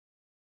 etc.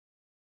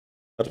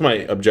 That's my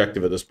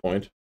objective at this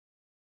point.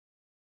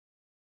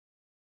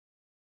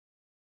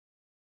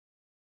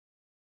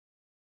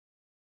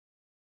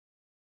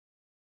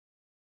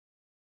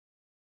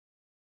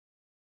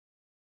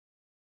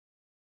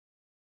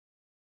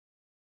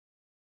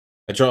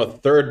 I draw a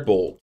 3rd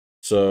bolt,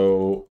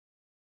 so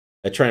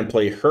I try and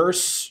play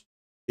Hearse.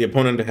 The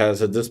opponent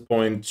has at this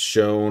point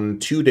shown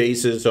 2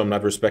 Dazes, so I'm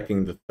not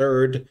respecting the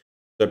 3rd.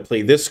 So I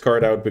play this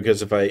card out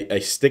because if I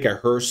stick a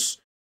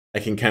Hearse, I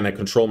can kind of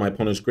control my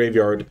opponent's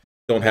graveyard.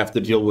 Don't have to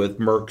deal with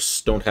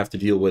Mercs, don't have to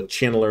deal with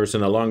Channelers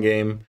in a long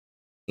game.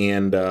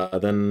 And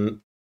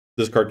then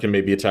this card can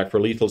maybe attack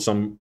for lethal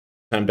some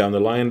time down the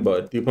line,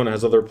 but the opponent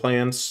has other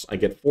plans. I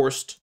get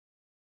forced.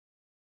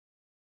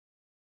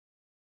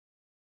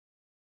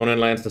 Opponent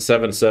lands to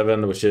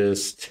 7/7, which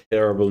is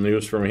terrible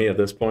news for me at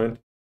this point.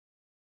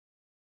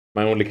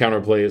 My only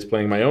counterplay is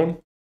playing my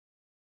own.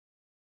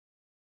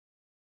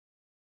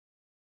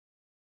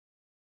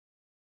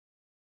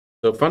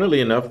 So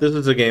funnily enough, this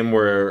is a game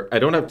where I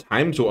don't have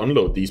time to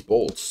unload these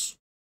bolts.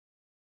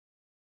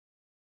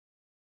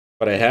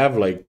 But I have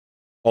like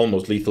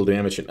almost lethal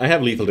damage. I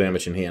have lethal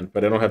damage in hand,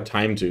 but I don't have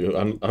time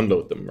to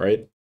unload them,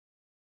 right?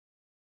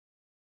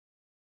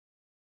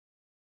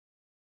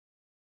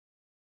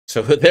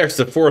 So there's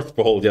the fourth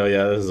bolt. Yeah,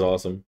 this is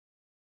awesome.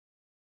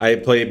 I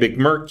play Big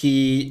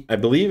Murky. I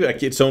believe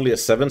it's only a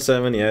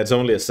 7/7. Yeah, it's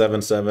only a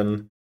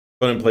 7/7.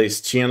 Opponent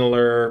plays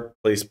Channeler,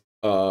 plays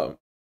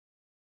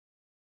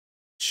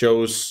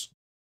shows.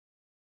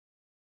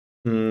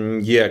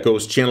 Yeah, it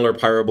goes Channeler,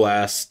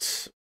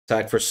 Pyroblast,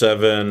 attack for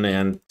 7,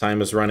 and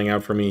time is running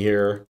out for me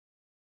here.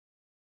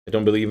 I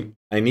don't believe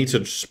I need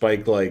to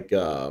spike like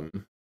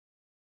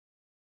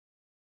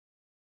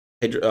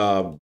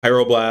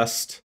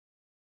Pyroblast,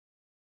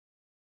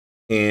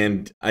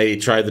 and I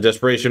tried the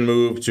desperation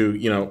move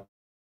to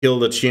kill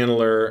the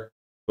Channeler,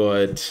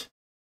 but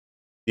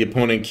the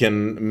opponent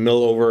can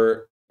mill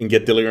over and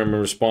get Delirium in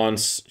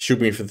response, shoot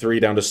me for 3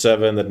 down to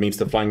 7. That means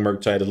the Flying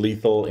Murktide is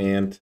lethal,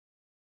 and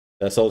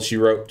that's all she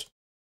wrote.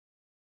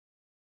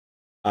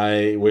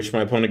 I wish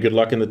my opponent good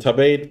luck in the top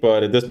 8,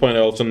 but at this point I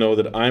also know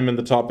that I'm in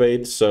the top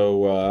 8,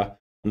 so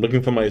I'm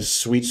looking for my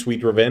sweet,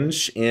 sweet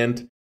revenge,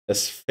 and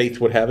as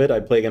fate would have it, I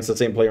play against the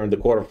same player in the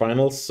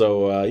quarterfinals,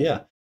 so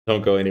yeah,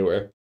 don't go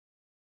anywhere.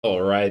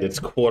 Alright,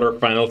 it's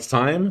quarterfinals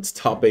time. It's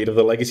top 8 of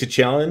the Legacy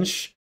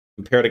Challenge,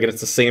 compared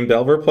against the same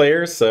Delver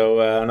player, so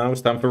now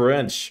it's time for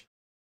revenge.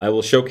 I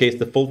will showcase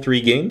the full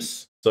 3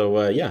 games,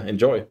 so yeah,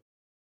 enjoy.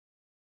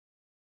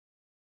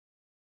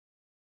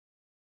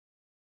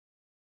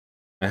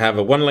 I have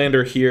a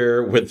 1-lander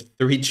here with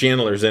 3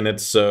 channelers in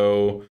it,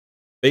 so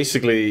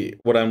basically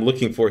what I'm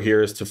looking for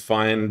here is to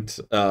find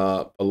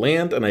a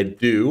land, and I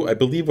do. I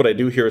believe what I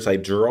do here is I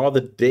draw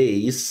the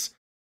days,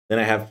 then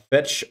I have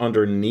fetch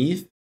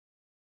underneath.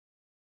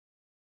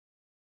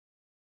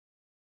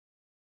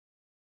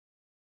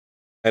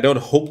 I don't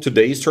hope to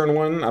daze turn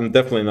 1. I'm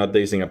definitely not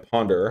dazing a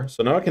ponder.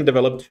 So now I can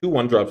develop 2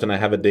 1-drops and I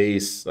have a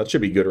daze. That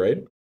should be good,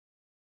 right?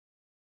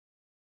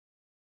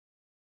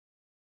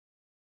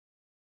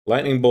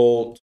 Lightning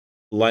Bolt,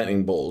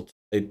 Lightning Bolt.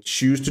 I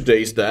choose to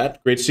daze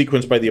that. Great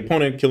sequence by the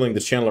opponent, killing the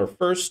channeler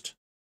first.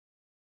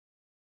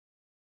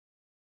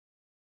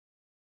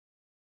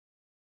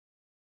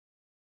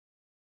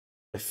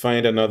 I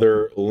find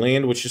another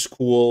land, which is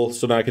cool,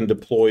 so now I can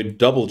deploy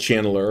double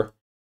channeler.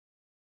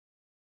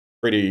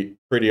 Pretty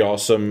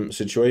awesome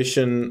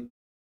situation.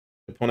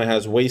 The opponent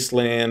has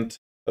Wasteland.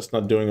 That's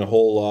not doing a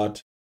whole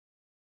lot.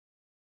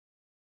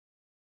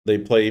 They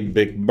play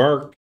Big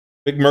Murk.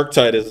 Big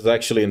Murktide is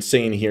actually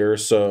insane here,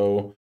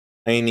 so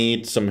I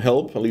need some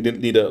help. I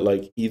need a,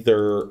 like,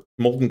 either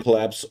Molten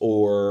Collapse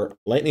or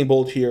Lightning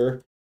Bolt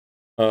here.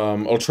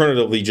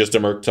 Alternatively, just a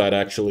Murktide,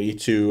 actually,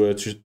 to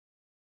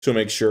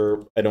make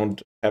sure I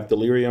don't have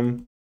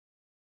Delirium.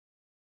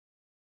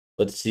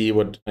 Let's see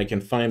what I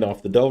can find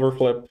off the Delver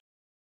flip.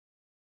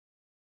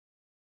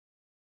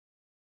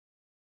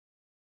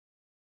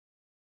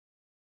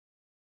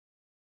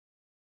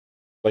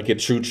 Like a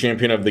true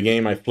champion of the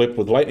game, I flip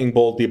with Lightning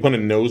Bolt. The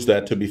opponent knows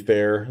that, to be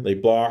fair. They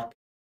block.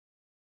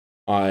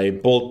 I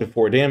bolt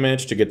before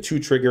damage to get 2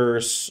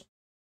 triggers.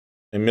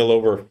 I mill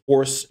over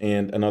Force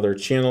and another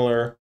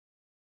Channeler.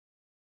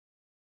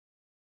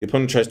 The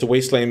opponent tries to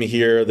Wasteland me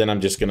here, then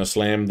I'm just going to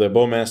slam the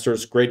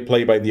Bowmasters. Great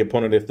play by the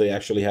opponent if they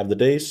actually have the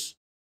daze.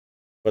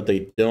 But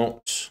they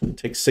don't.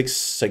 Take 6,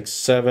 6,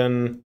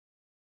 7.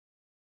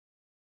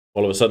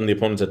 All of a sudden, the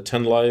opponent's at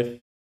 10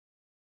 life.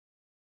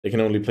 They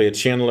can only play a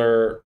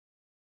Channeler.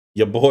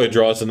 Your boy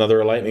draws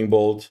another Lightning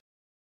Bolt.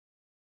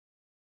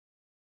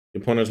 The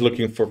opponent's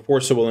looking for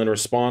Forcible in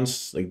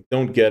response. They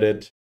don't get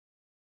it.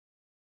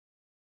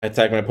 I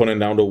attack my opponent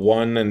down to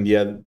 1, and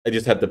yeah, I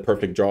just had the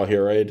perfect draw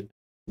here, right?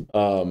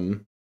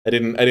 I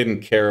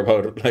didn't care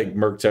about like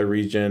Murktide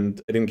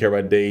Regent. I didn't care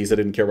about Daze. I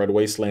didn't care about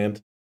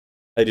Wasteland.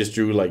 I just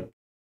drew like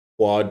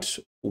quad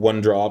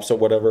 1-drops or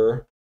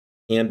whatever,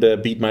 and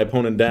beat my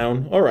opponent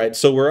down. All right,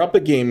 so we're up a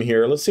game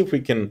here. Let's see if we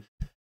can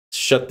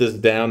shut this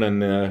down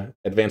and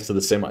advance to the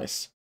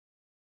semis.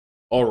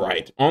 All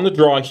right, on the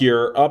draw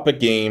here, up a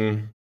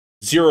game,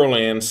 0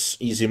 lands,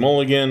 easy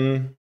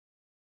mulligan.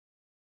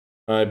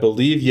 I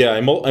believe, yeah,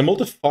 I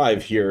mulled a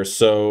 5 here,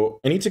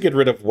 so I need to get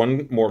rid of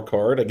 1 more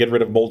card. I get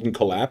rid of Molten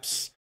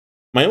Collapse.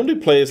 My only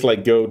play is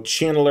like go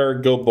Channeler,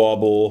 go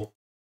Bauble,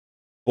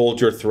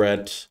 Bolt your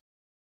threat,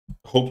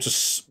 hope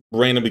to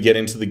randomly get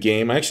into the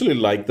game. I actually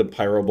like the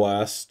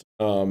Pyroblast.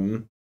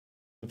 The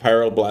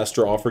Pyroblast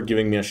draw for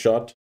giving me a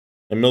shot.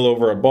 I mill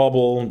over a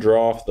Bauble,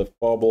 draw off the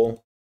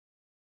Bauble.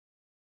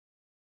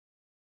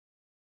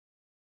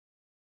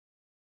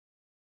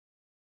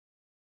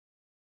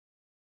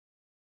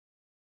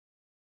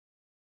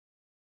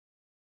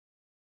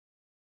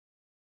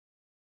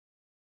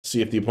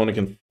 See if the opponent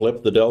can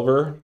flip the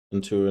Delver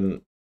into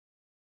an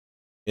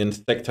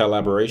Insectile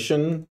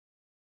Aberration.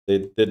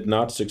 They did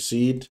not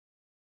succeed.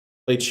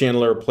 Play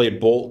Channeler, play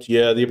Bolt.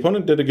 Yeah, the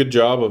opponent did a good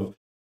job of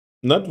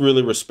not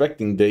really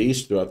respecting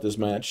Daze throughout this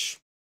match.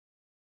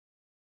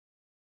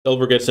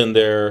 Delver gets in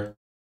there.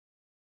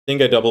 I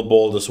think I double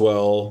Bolt as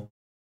well.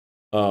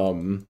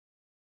 Trench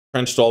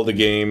stall the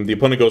game. The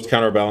opponent goes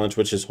Counterbalance,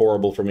 which is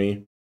horrible for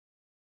me.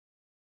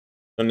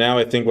 So now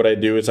I think what I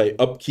do is I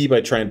upkeep,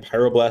 I try and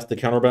Pyroblast the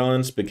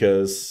counterbalance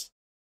because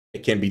I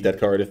can't beat that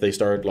card if they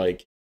start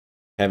like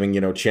having,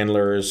 you know,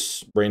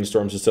 channelers,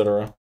 brainstorms,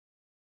 etc.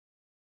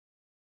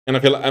 And I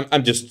feel like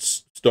I'm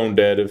just stone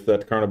dead if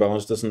that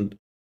counterbalance doesn't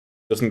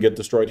get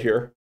destroyed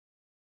here.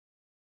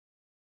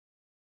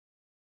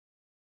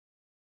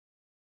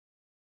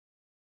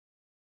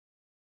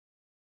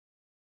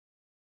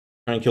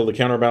 Try and kill the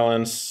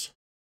counterbalance.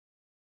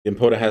 The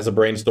opponent has a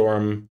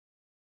brainstorm,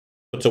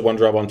 puts a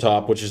 1-drop on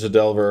top, which is a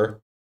Delver.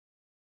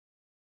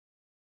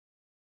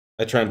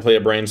 I try and play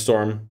a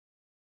brainstorm.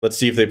 Let's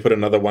see if they put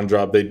another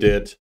 1-drop. They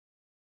did.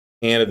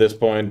 And at this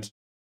point,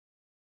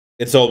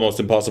 it's almost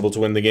impossible to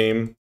win the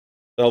game.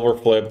 Delver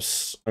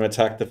flips. I'm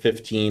attacked to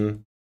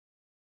 15.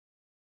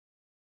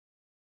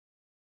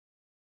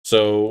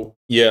 So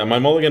yeah, my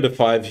mulligan to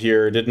 5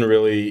 here didn't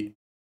really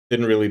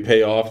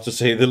pay off, to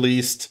say the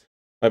least.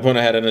 My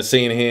opponent had an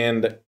insane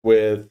hand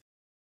with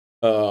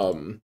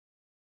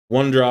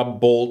 1-drop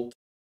bolt,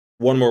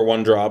 one more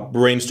 1-drop,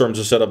 brainstorm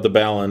to set up the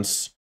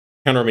balance,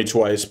 counter me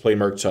twice, play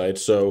Murktide.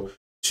 So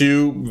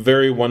 2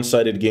 very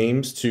one-sided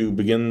games to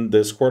begin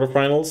this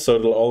quarterfinals. So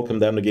it'll all come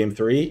down to game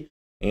 3,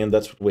 and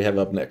that's what we have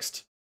up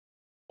next.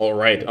 All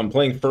right, I'm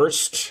playing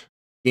first.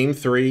 Game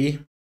 3.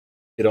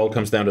 It all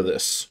comes down to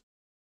this.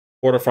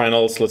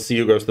 Quarterfinals, let's see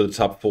who goes to the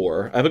top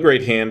 4. I have a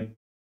great hand.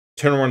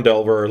 Turn 1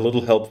 Delver, a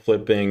little help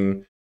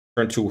flipping,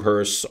 turn 2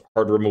 Hearse,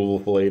 hard removal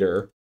for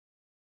later.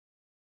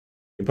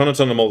 The opponent's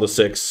on the mold of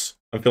 6.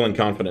 I'm feeling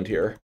confident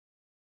here.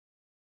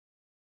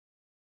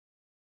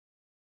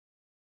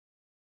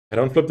 I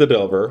don't flip the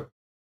Delver.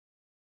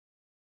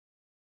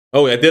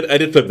 Oh, I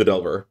did flip the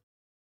Delver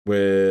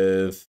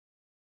with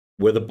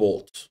a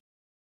bolt.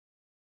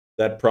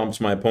 That prompts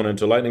my opponent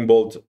to lightning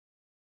bolt,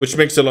 which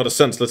makes a lot of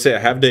sense. Let's say I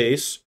have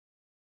days.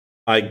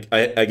 I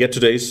get to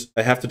days.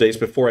 I have to days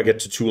before I get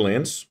to 2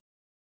 lands.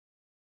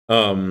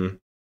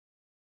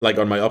 Like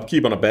on my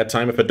upkeep on a bad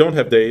time. If I don't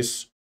have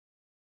days,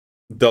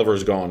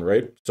 Delver's gone,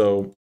 right?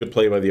 So good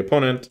play by the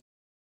opponent.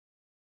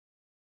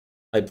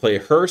 I play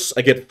Hearse.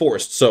 I get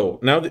forced. So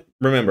now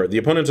remember, the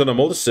opponent's on a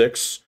mold of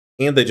 6,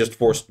 and they just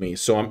forced me.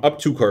 So I'm up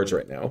 2 cards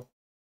right now.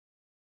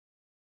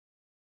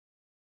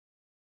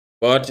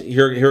 But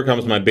here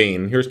comes my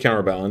bane. Here's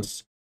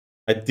counterbalance.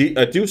 I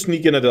do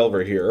sneak in a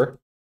Delver here.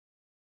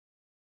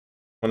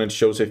 Opponent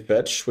shows a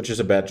fetch, which is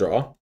a bad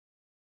draw.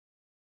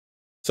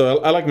 So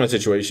I like my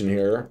situation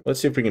here. Let's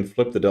see if we can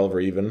flip the Delver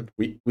even.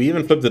 We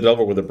even flipped the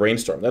Delver with a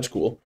brainstorm. That's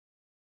cool.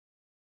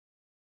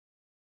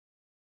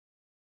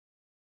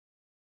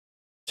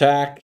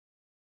 Attack.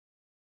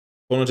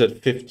 Opponent's at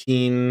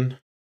 15.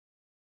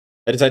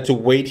 I decide to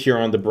wait here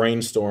on the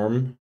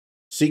brainstorm.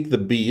 Seek the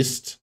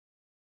beast.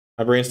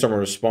 I brainstorm a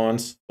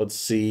response. Let's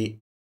see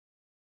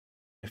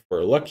if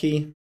we're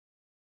lucky.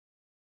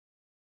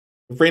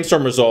 If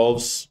brainstorm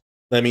resolves,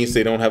 that means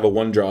they don't have a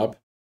 1-drop.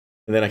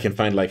 And then I can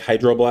find like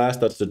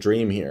Hydroblast. That's the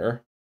dream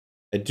here.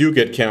 I do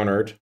get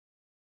countered.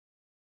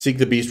 Seek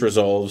the beast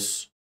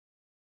resolves.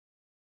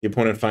 The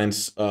opponent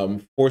finds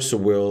Force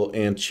of Will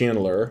and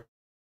Channeler.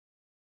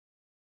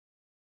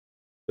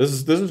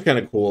 This is kind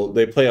of cool.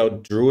 They play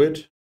out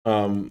Druid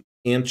and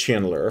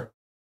Channeler.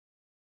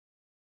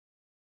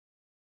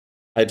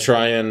 I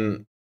try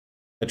and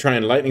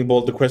lightning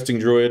bolt the questing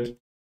Druid,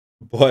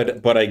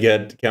 but I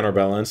get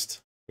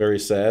counterbalanced. Very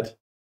sad.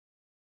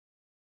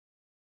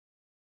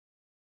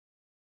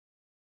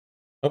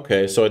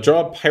 Okay, so I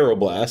draw a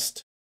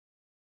Pyroblast.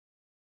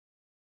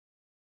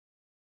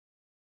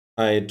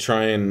 I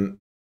try and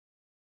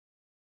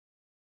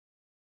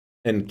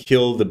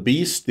kill the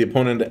beast. The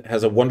opponent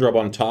has a 1-drop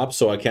on top,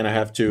 so I kind of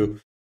have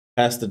to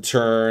pass the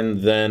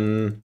turn.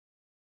 Then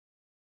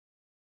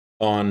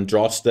on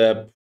draw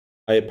step,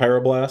 I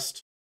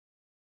Pyroblast.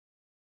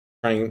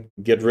 Try and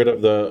get rid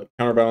of the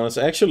counterbalance.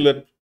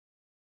 Actually,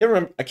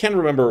 I can't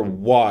remember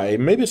why.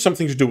 Maybe it's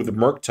something to do with the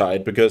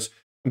Murktide, because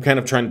I'm kind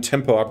of trying to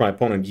tempo out my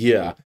opponent.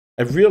 Yeah,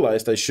 I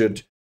realized I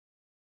should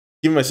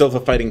give myself a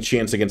fighting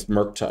chance against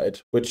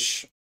Murktide,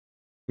 which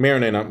may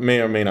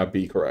or may not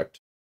be correct.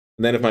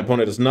 And then if my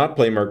opponent does not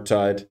play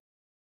Murktide,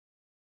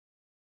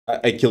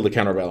 I kill the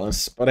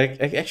counterbalance. But I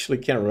actually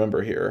can't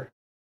remember here.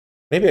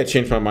 Maybe I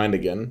changed my mind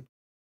again.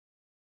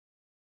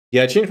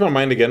 Yeah, I changed my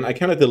mind again. I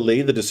kind of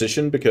delay the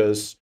decision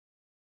because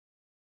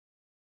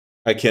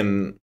I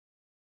can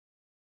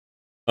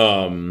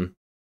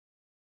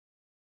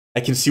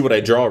see what I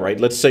draw, right?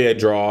 Let's say I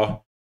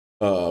draw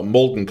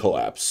Molten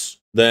Collapse.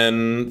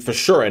 Then for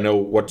sure I know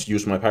what to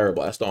use my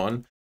Pyroblast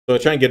on. So I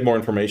try and get more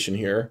information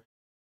here.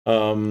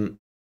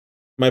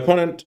 My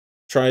opponent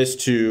tries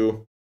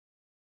to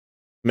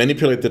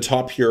manipulate the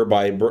top here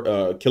by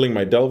killing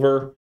my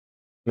Delver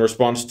in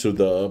response to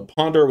the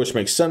Ponder, which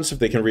makes sense. If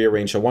they can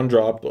rearrange a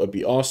 1-drop, that would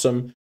be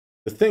awesome.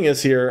 The thing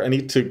is here, I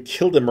need to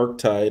kill the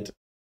Murktide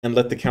and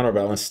let the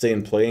counterbalance stay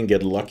in play and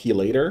get lucky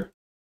later.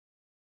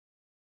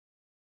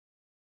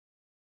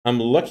 I'm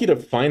lucky to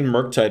find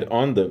Murktide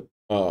on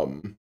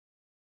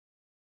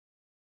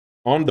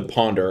the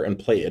Ponder and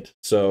play it.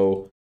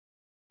 So,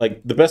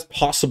 like, the best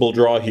possible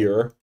draw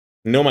here.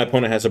 I know my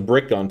opponent has a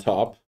brick on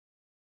top.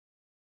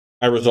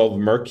 I resolve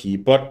Murky,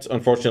 but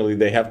unfortunately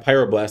they have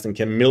Pyroblast and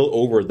can mill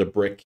over the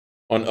brick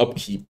on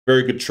upkeep.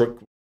 Very good trick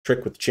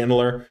with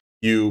Channeler.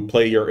 You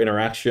play your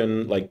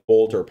interaction like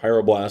Bolt or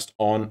Pyroblast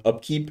on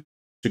upkeep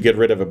to get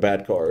rid of a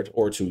bad card,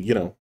 or to, you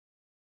know,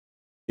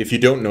 if you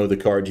don't know the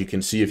card, you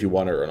can see if you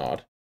want it or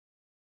not.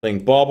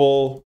 Playing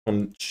Bobble,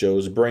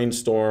 shows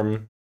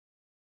Brainstorm.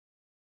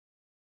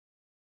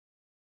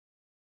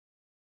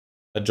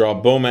 I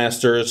draw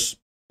Bowmasters,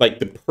 like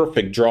the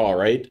perfect draw,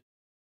 right?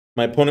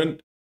 My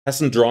opponent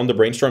hasn't drawn the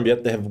Brainstorm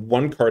yet. They have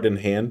one card in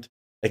hand.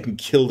 I can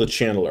kill the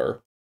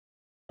Channeler.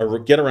 I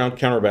get around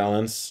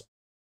Counterbalance.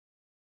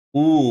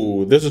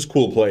 Ooh, this is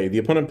cool play. The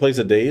opponent plays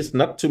a Daze,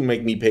 not to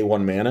make me pay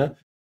 1 mana,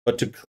 but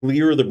to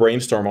clear the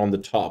Brainstorm on the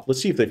top.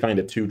 Let's see if they find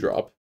a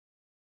 2-drop.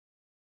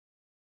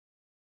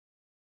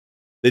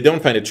 They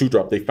don't find a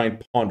 2-drop, they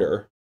find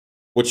Ponder,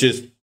 which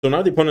is... So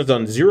now the opponent's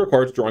on 0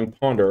 cards drawing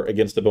Ponder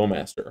against the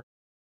Bowmaster.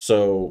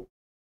 So,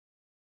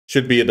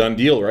 should be a done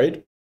deal,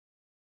 right?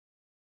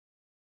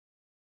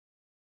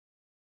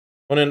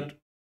 Opponent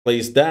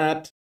plays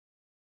that.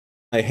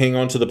 I hang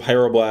on to the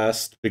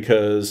Pyroblast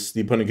because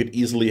the opponent could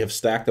easily have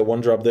stacked a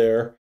 1-drop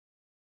there.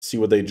 See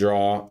what they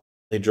draw.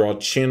 They draw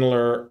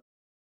Channeler.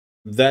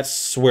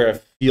 That's where I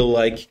feel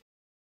like,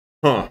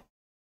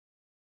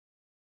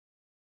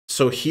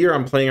 So here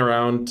I'm playing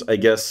around, I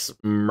guess,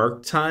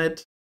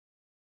 Murktide.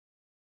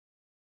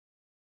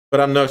 But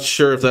I'm not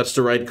sure if that's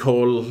the right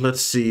call. Let's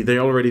see. They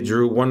already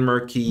drew 1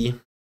 Murky.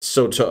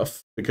 So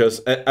tough,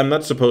 because I'm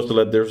not supposed to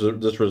let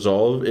this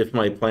resolve if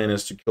my plan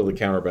is to kill the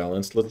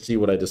Counterbalance. Let's see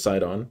what I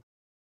decide on.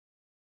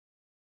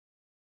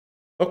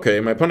 Okay,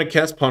 my opponent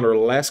casts Ponder,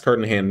 last card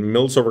in hand,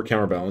 mills over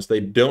Counterbalance. They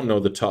don't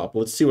know the top.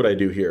 Let's see what I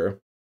do here.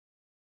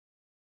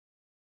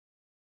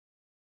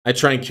 I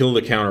try and kill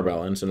the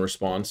Counterbalance in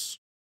response.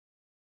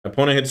 My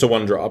opponent hits a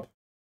 1-drop.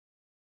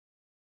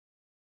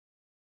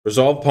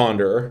 Resolve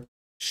Ponder.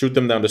 Shoot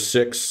them down to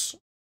 6.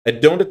 I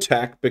don't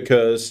attack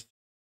because...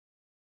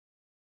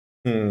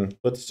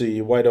 let's see.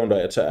 Why don't I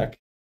attack?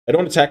 I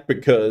don't attack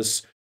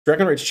because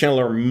Dragon Rage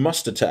Channeler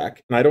must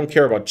attack, and I don't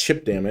care about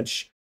chip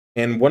damage.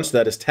 And once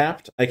that is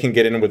tapped, I can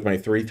get in with my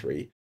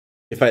 3/3.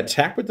 If I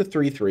attack with the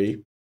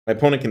 3/3, my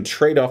opponent can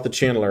trade off the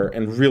Channeler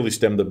and really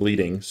stem the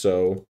bleeding,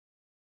 so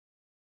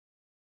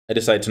I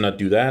decide to not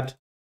do that.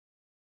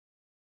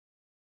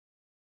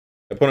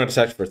 My opponent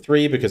attacks for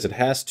 3 because it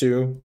has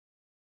to.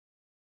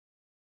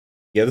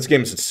 Yeah, this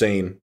game is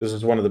insane. This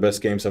is one of the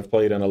best games I've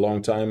played in a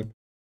long time.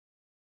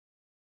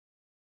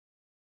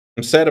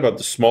 I'm sad about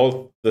the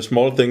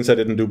small things I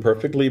didn't do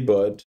perfectly,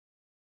 but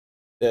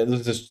yeah,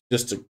 this is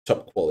just a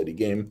top quality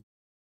game.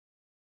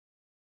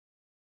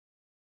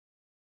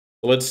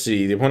 So let's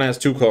see. The opponent has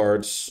 2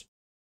 cards.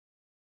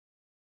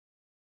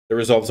 They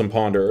resolve some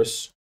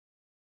Ponders.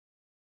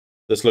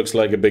 This looks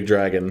like a big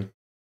dragon.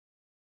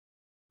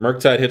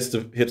 Murktide hits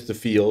the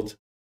field.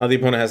 Now the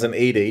opponent has an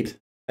 8/8.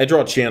 I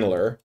draw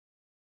Channeler.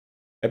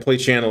 I play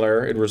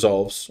Channeler. It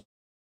resolves.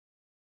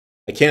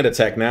 I can't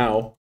attack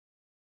now.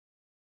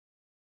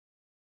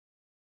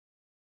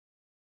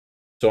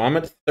 So I'm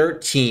at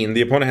 13.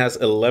 The opponent has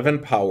 11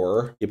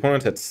 power. The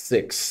opponent had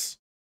 6.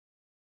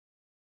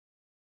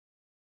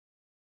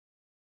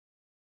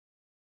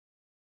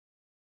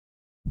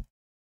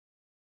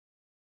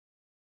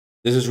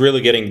 This is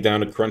really getting down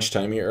to crunch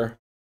time here.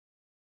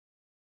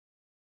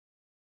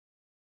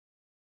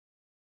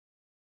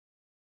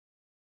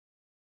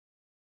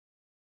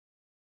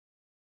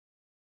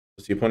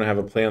 Does the opponent have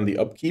a play on the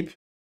upkeep?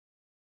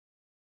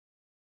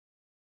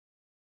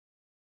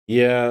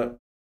 Yeah.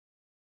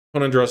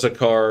 Opponent draws a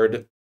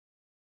card.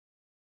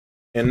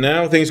 And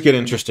now things get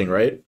interesting,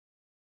 right?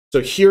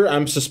 So here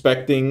I'm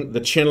suspecting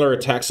the Channeler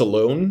attacks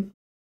alone.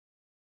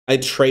 I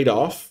trade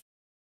off,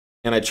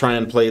 and I try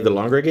and play the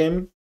longer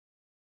game.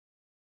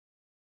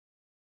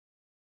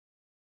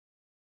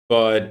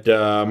 But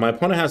my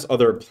opponent has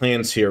other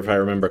plans here, if I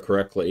remember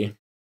correctly.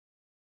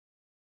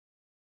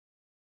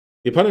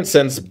 The opponent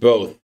sends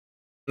both.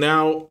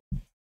 Now,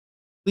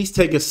 please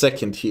take a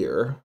second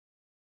here.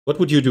 What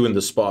would you do in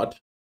this spot?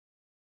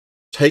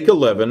 Take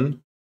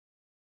 11.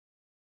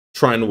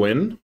 Try and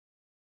win.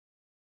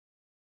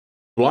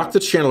 Block the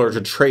Channeler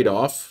to trade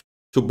off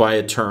to buy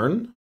a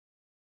turn.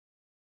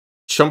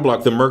 Chump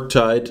block the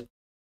Murktide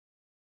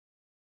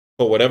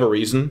for whatever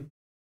reason.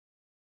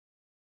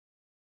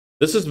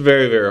 This is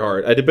very, very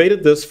hard. I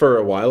debated this for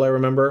a while, I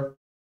remember.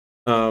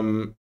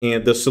 And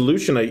the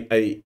solution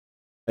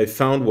I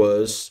found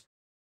was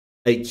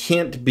I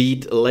can't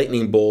beat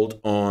Lightning Bolt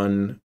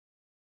on...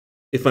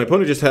 If my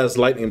opponent just has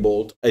Lightning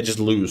Bolt, I just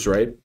lose,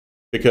 right?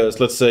 Because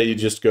let's say you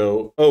just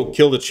go, oh,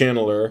 kill the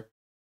Channeler,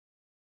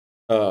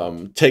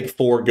 take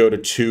 4, go to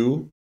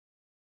 2.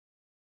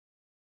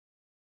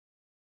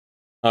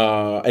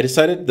 I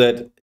decided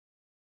that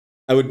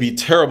I would be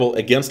terrible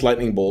against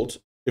Lightning Bolt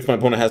if my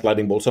opponent has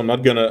Lightning Bolt, so I'm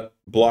not gonna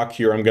block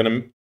here. I'm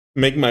gonna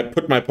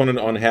put my opponent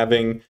on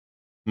having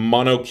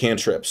mono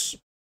cantrips.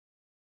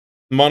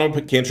 Mono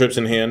cantrips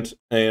in hand,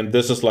 and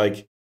this is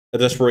like a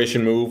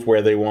desperation move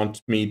where they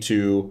want me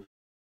to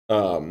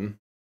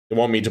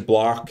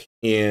block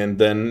and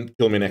then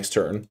kill me next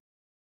turn.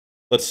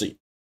 Let's see.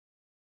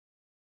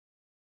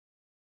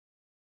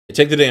 I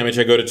take the damage,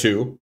 I go to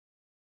 2.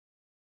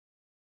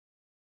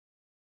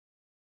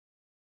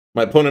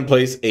 My opponent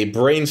plays a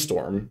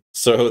Brainstorm,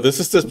 so this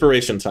is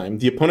desperation time.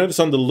 The opponent is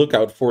on the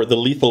lookout for the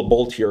lethal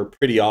bolt here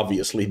pretty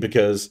obviously,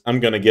 because I'm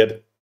going to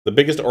get the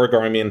biggest orc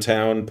army in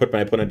town, put my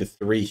opponent to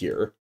 3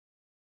 here.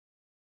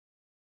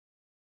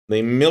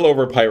 They mill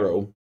over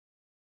Pyro.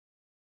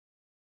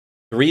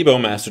 3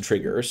 Bowmaster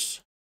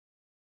triggers.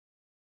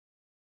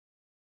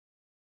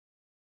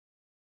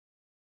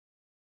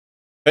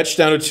 Fetch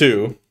down to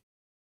 2.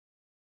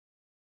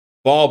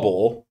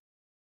 Bauble.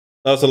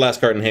 That was the last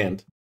card in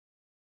hand.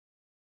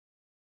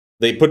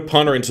 They put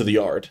Ponder into the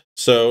yard.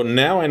 So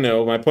now I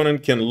know my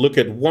opponent can look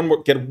at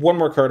get one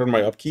more card on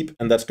my upkeep,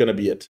 and that's going to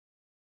be it.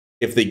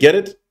 If they get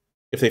it,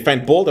 if they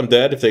find Bolt, I'm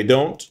dead. If they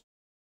don't,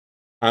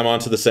 I'm on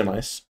to the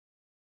semis.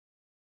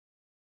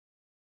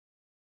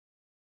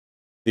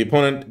 The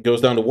opponent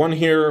goes down to 1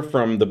 here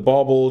from the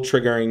Bauble,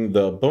 triggering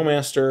the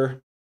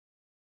Bowmaster.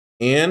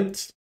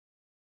 And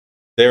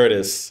there it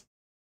is.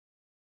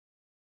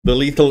 The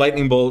Lethal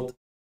Lightning Bolt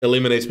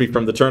eliminates me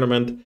from the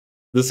tournament.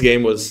 This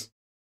game was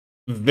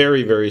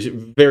very, very,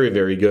 very,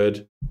 very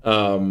good.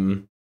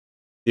 The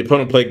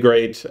opponent played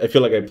great. I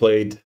feel like I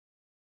played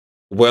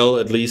well,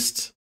 at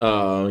least.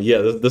 Yeah,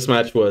 this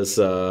match was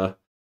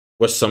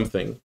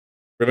something.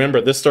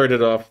 Remember, this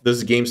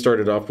game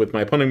started off with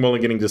my opponent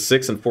mulliganing to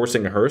 6 and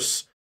forcing a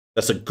hearse.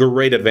 That's a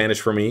great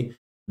advantage for me.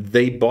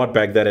 They bought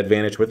back that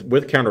advantage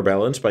with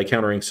counterbalance by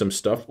countering some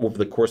stuff over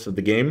the course of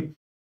the game.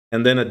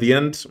 And then at the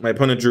end, my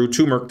opponent drew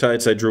 2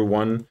 Murktides, I drew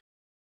 1.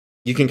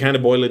 You can kind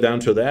of boil it down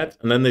to that.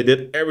 And then they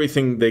did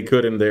everything they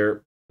could in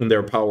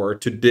their power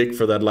to dig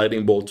for that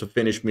lightning bolt to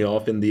finish me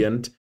off in the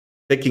end,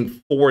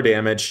 taking 4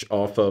 damage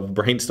off of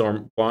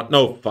Brainstorm Pawn.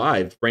 No,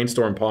 5.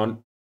 Brainstorm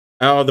Pawn.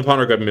 Oh, the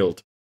Pawner got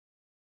milled.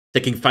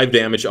 Taking 5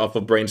 damage off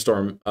of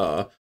Brainstorm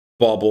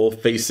Bauble,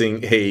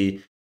 facing a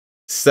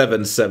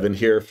 7/7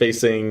 here,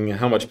 facing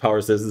how much power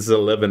is this? This is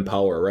 11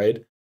 power,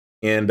 right?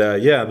 And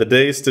yeah, the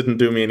days didn't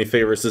do me any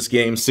favors this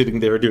game, sitting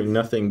there doing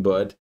nothing,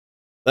 but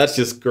that's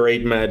just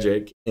great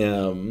magic.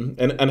 And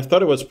I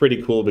thought it was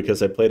pretty cool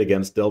because I played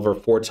against Delver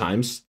 4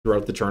 times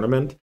throughout the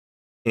tournament.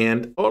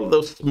 And all of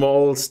those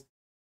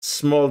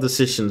small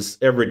decisions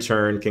every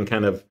turn can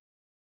kind of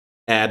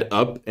add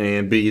up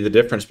and be the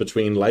difference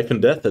between life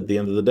and death at the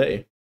end of the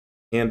day.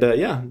 And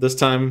yeah, this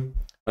time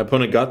my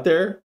opponent got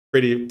there.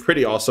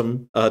 Pretty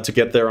awesome to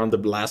get there on the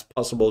last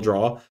possible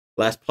draw,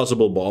 last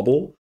possible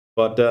bauble.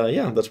 But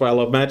yeah, that's why I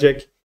love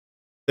Magic.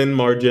 Thin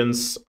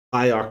margins,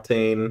 high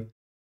octane,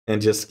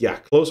 and just, yeah,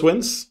 close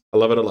wins. I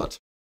love it a lot.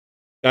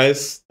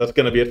 Guys, that's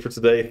going to be it for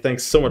today.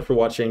 Thanks so much for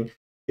watching.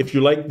 If you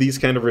like these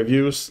kind of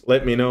reviews,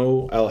 let me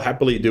know. I'll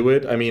happily do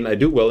it. I mean, I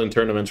do well in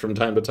tournaments from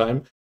time to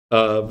time.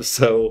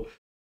 So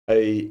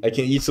I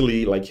can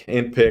easily like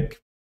handpick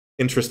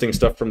interesting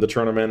stuff from the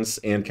tournaments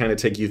and kind of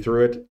take you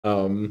through it.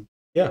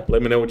 Yeah,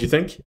 let me know what you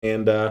think.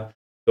 And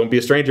don't be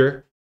a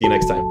stranger. See you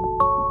next time.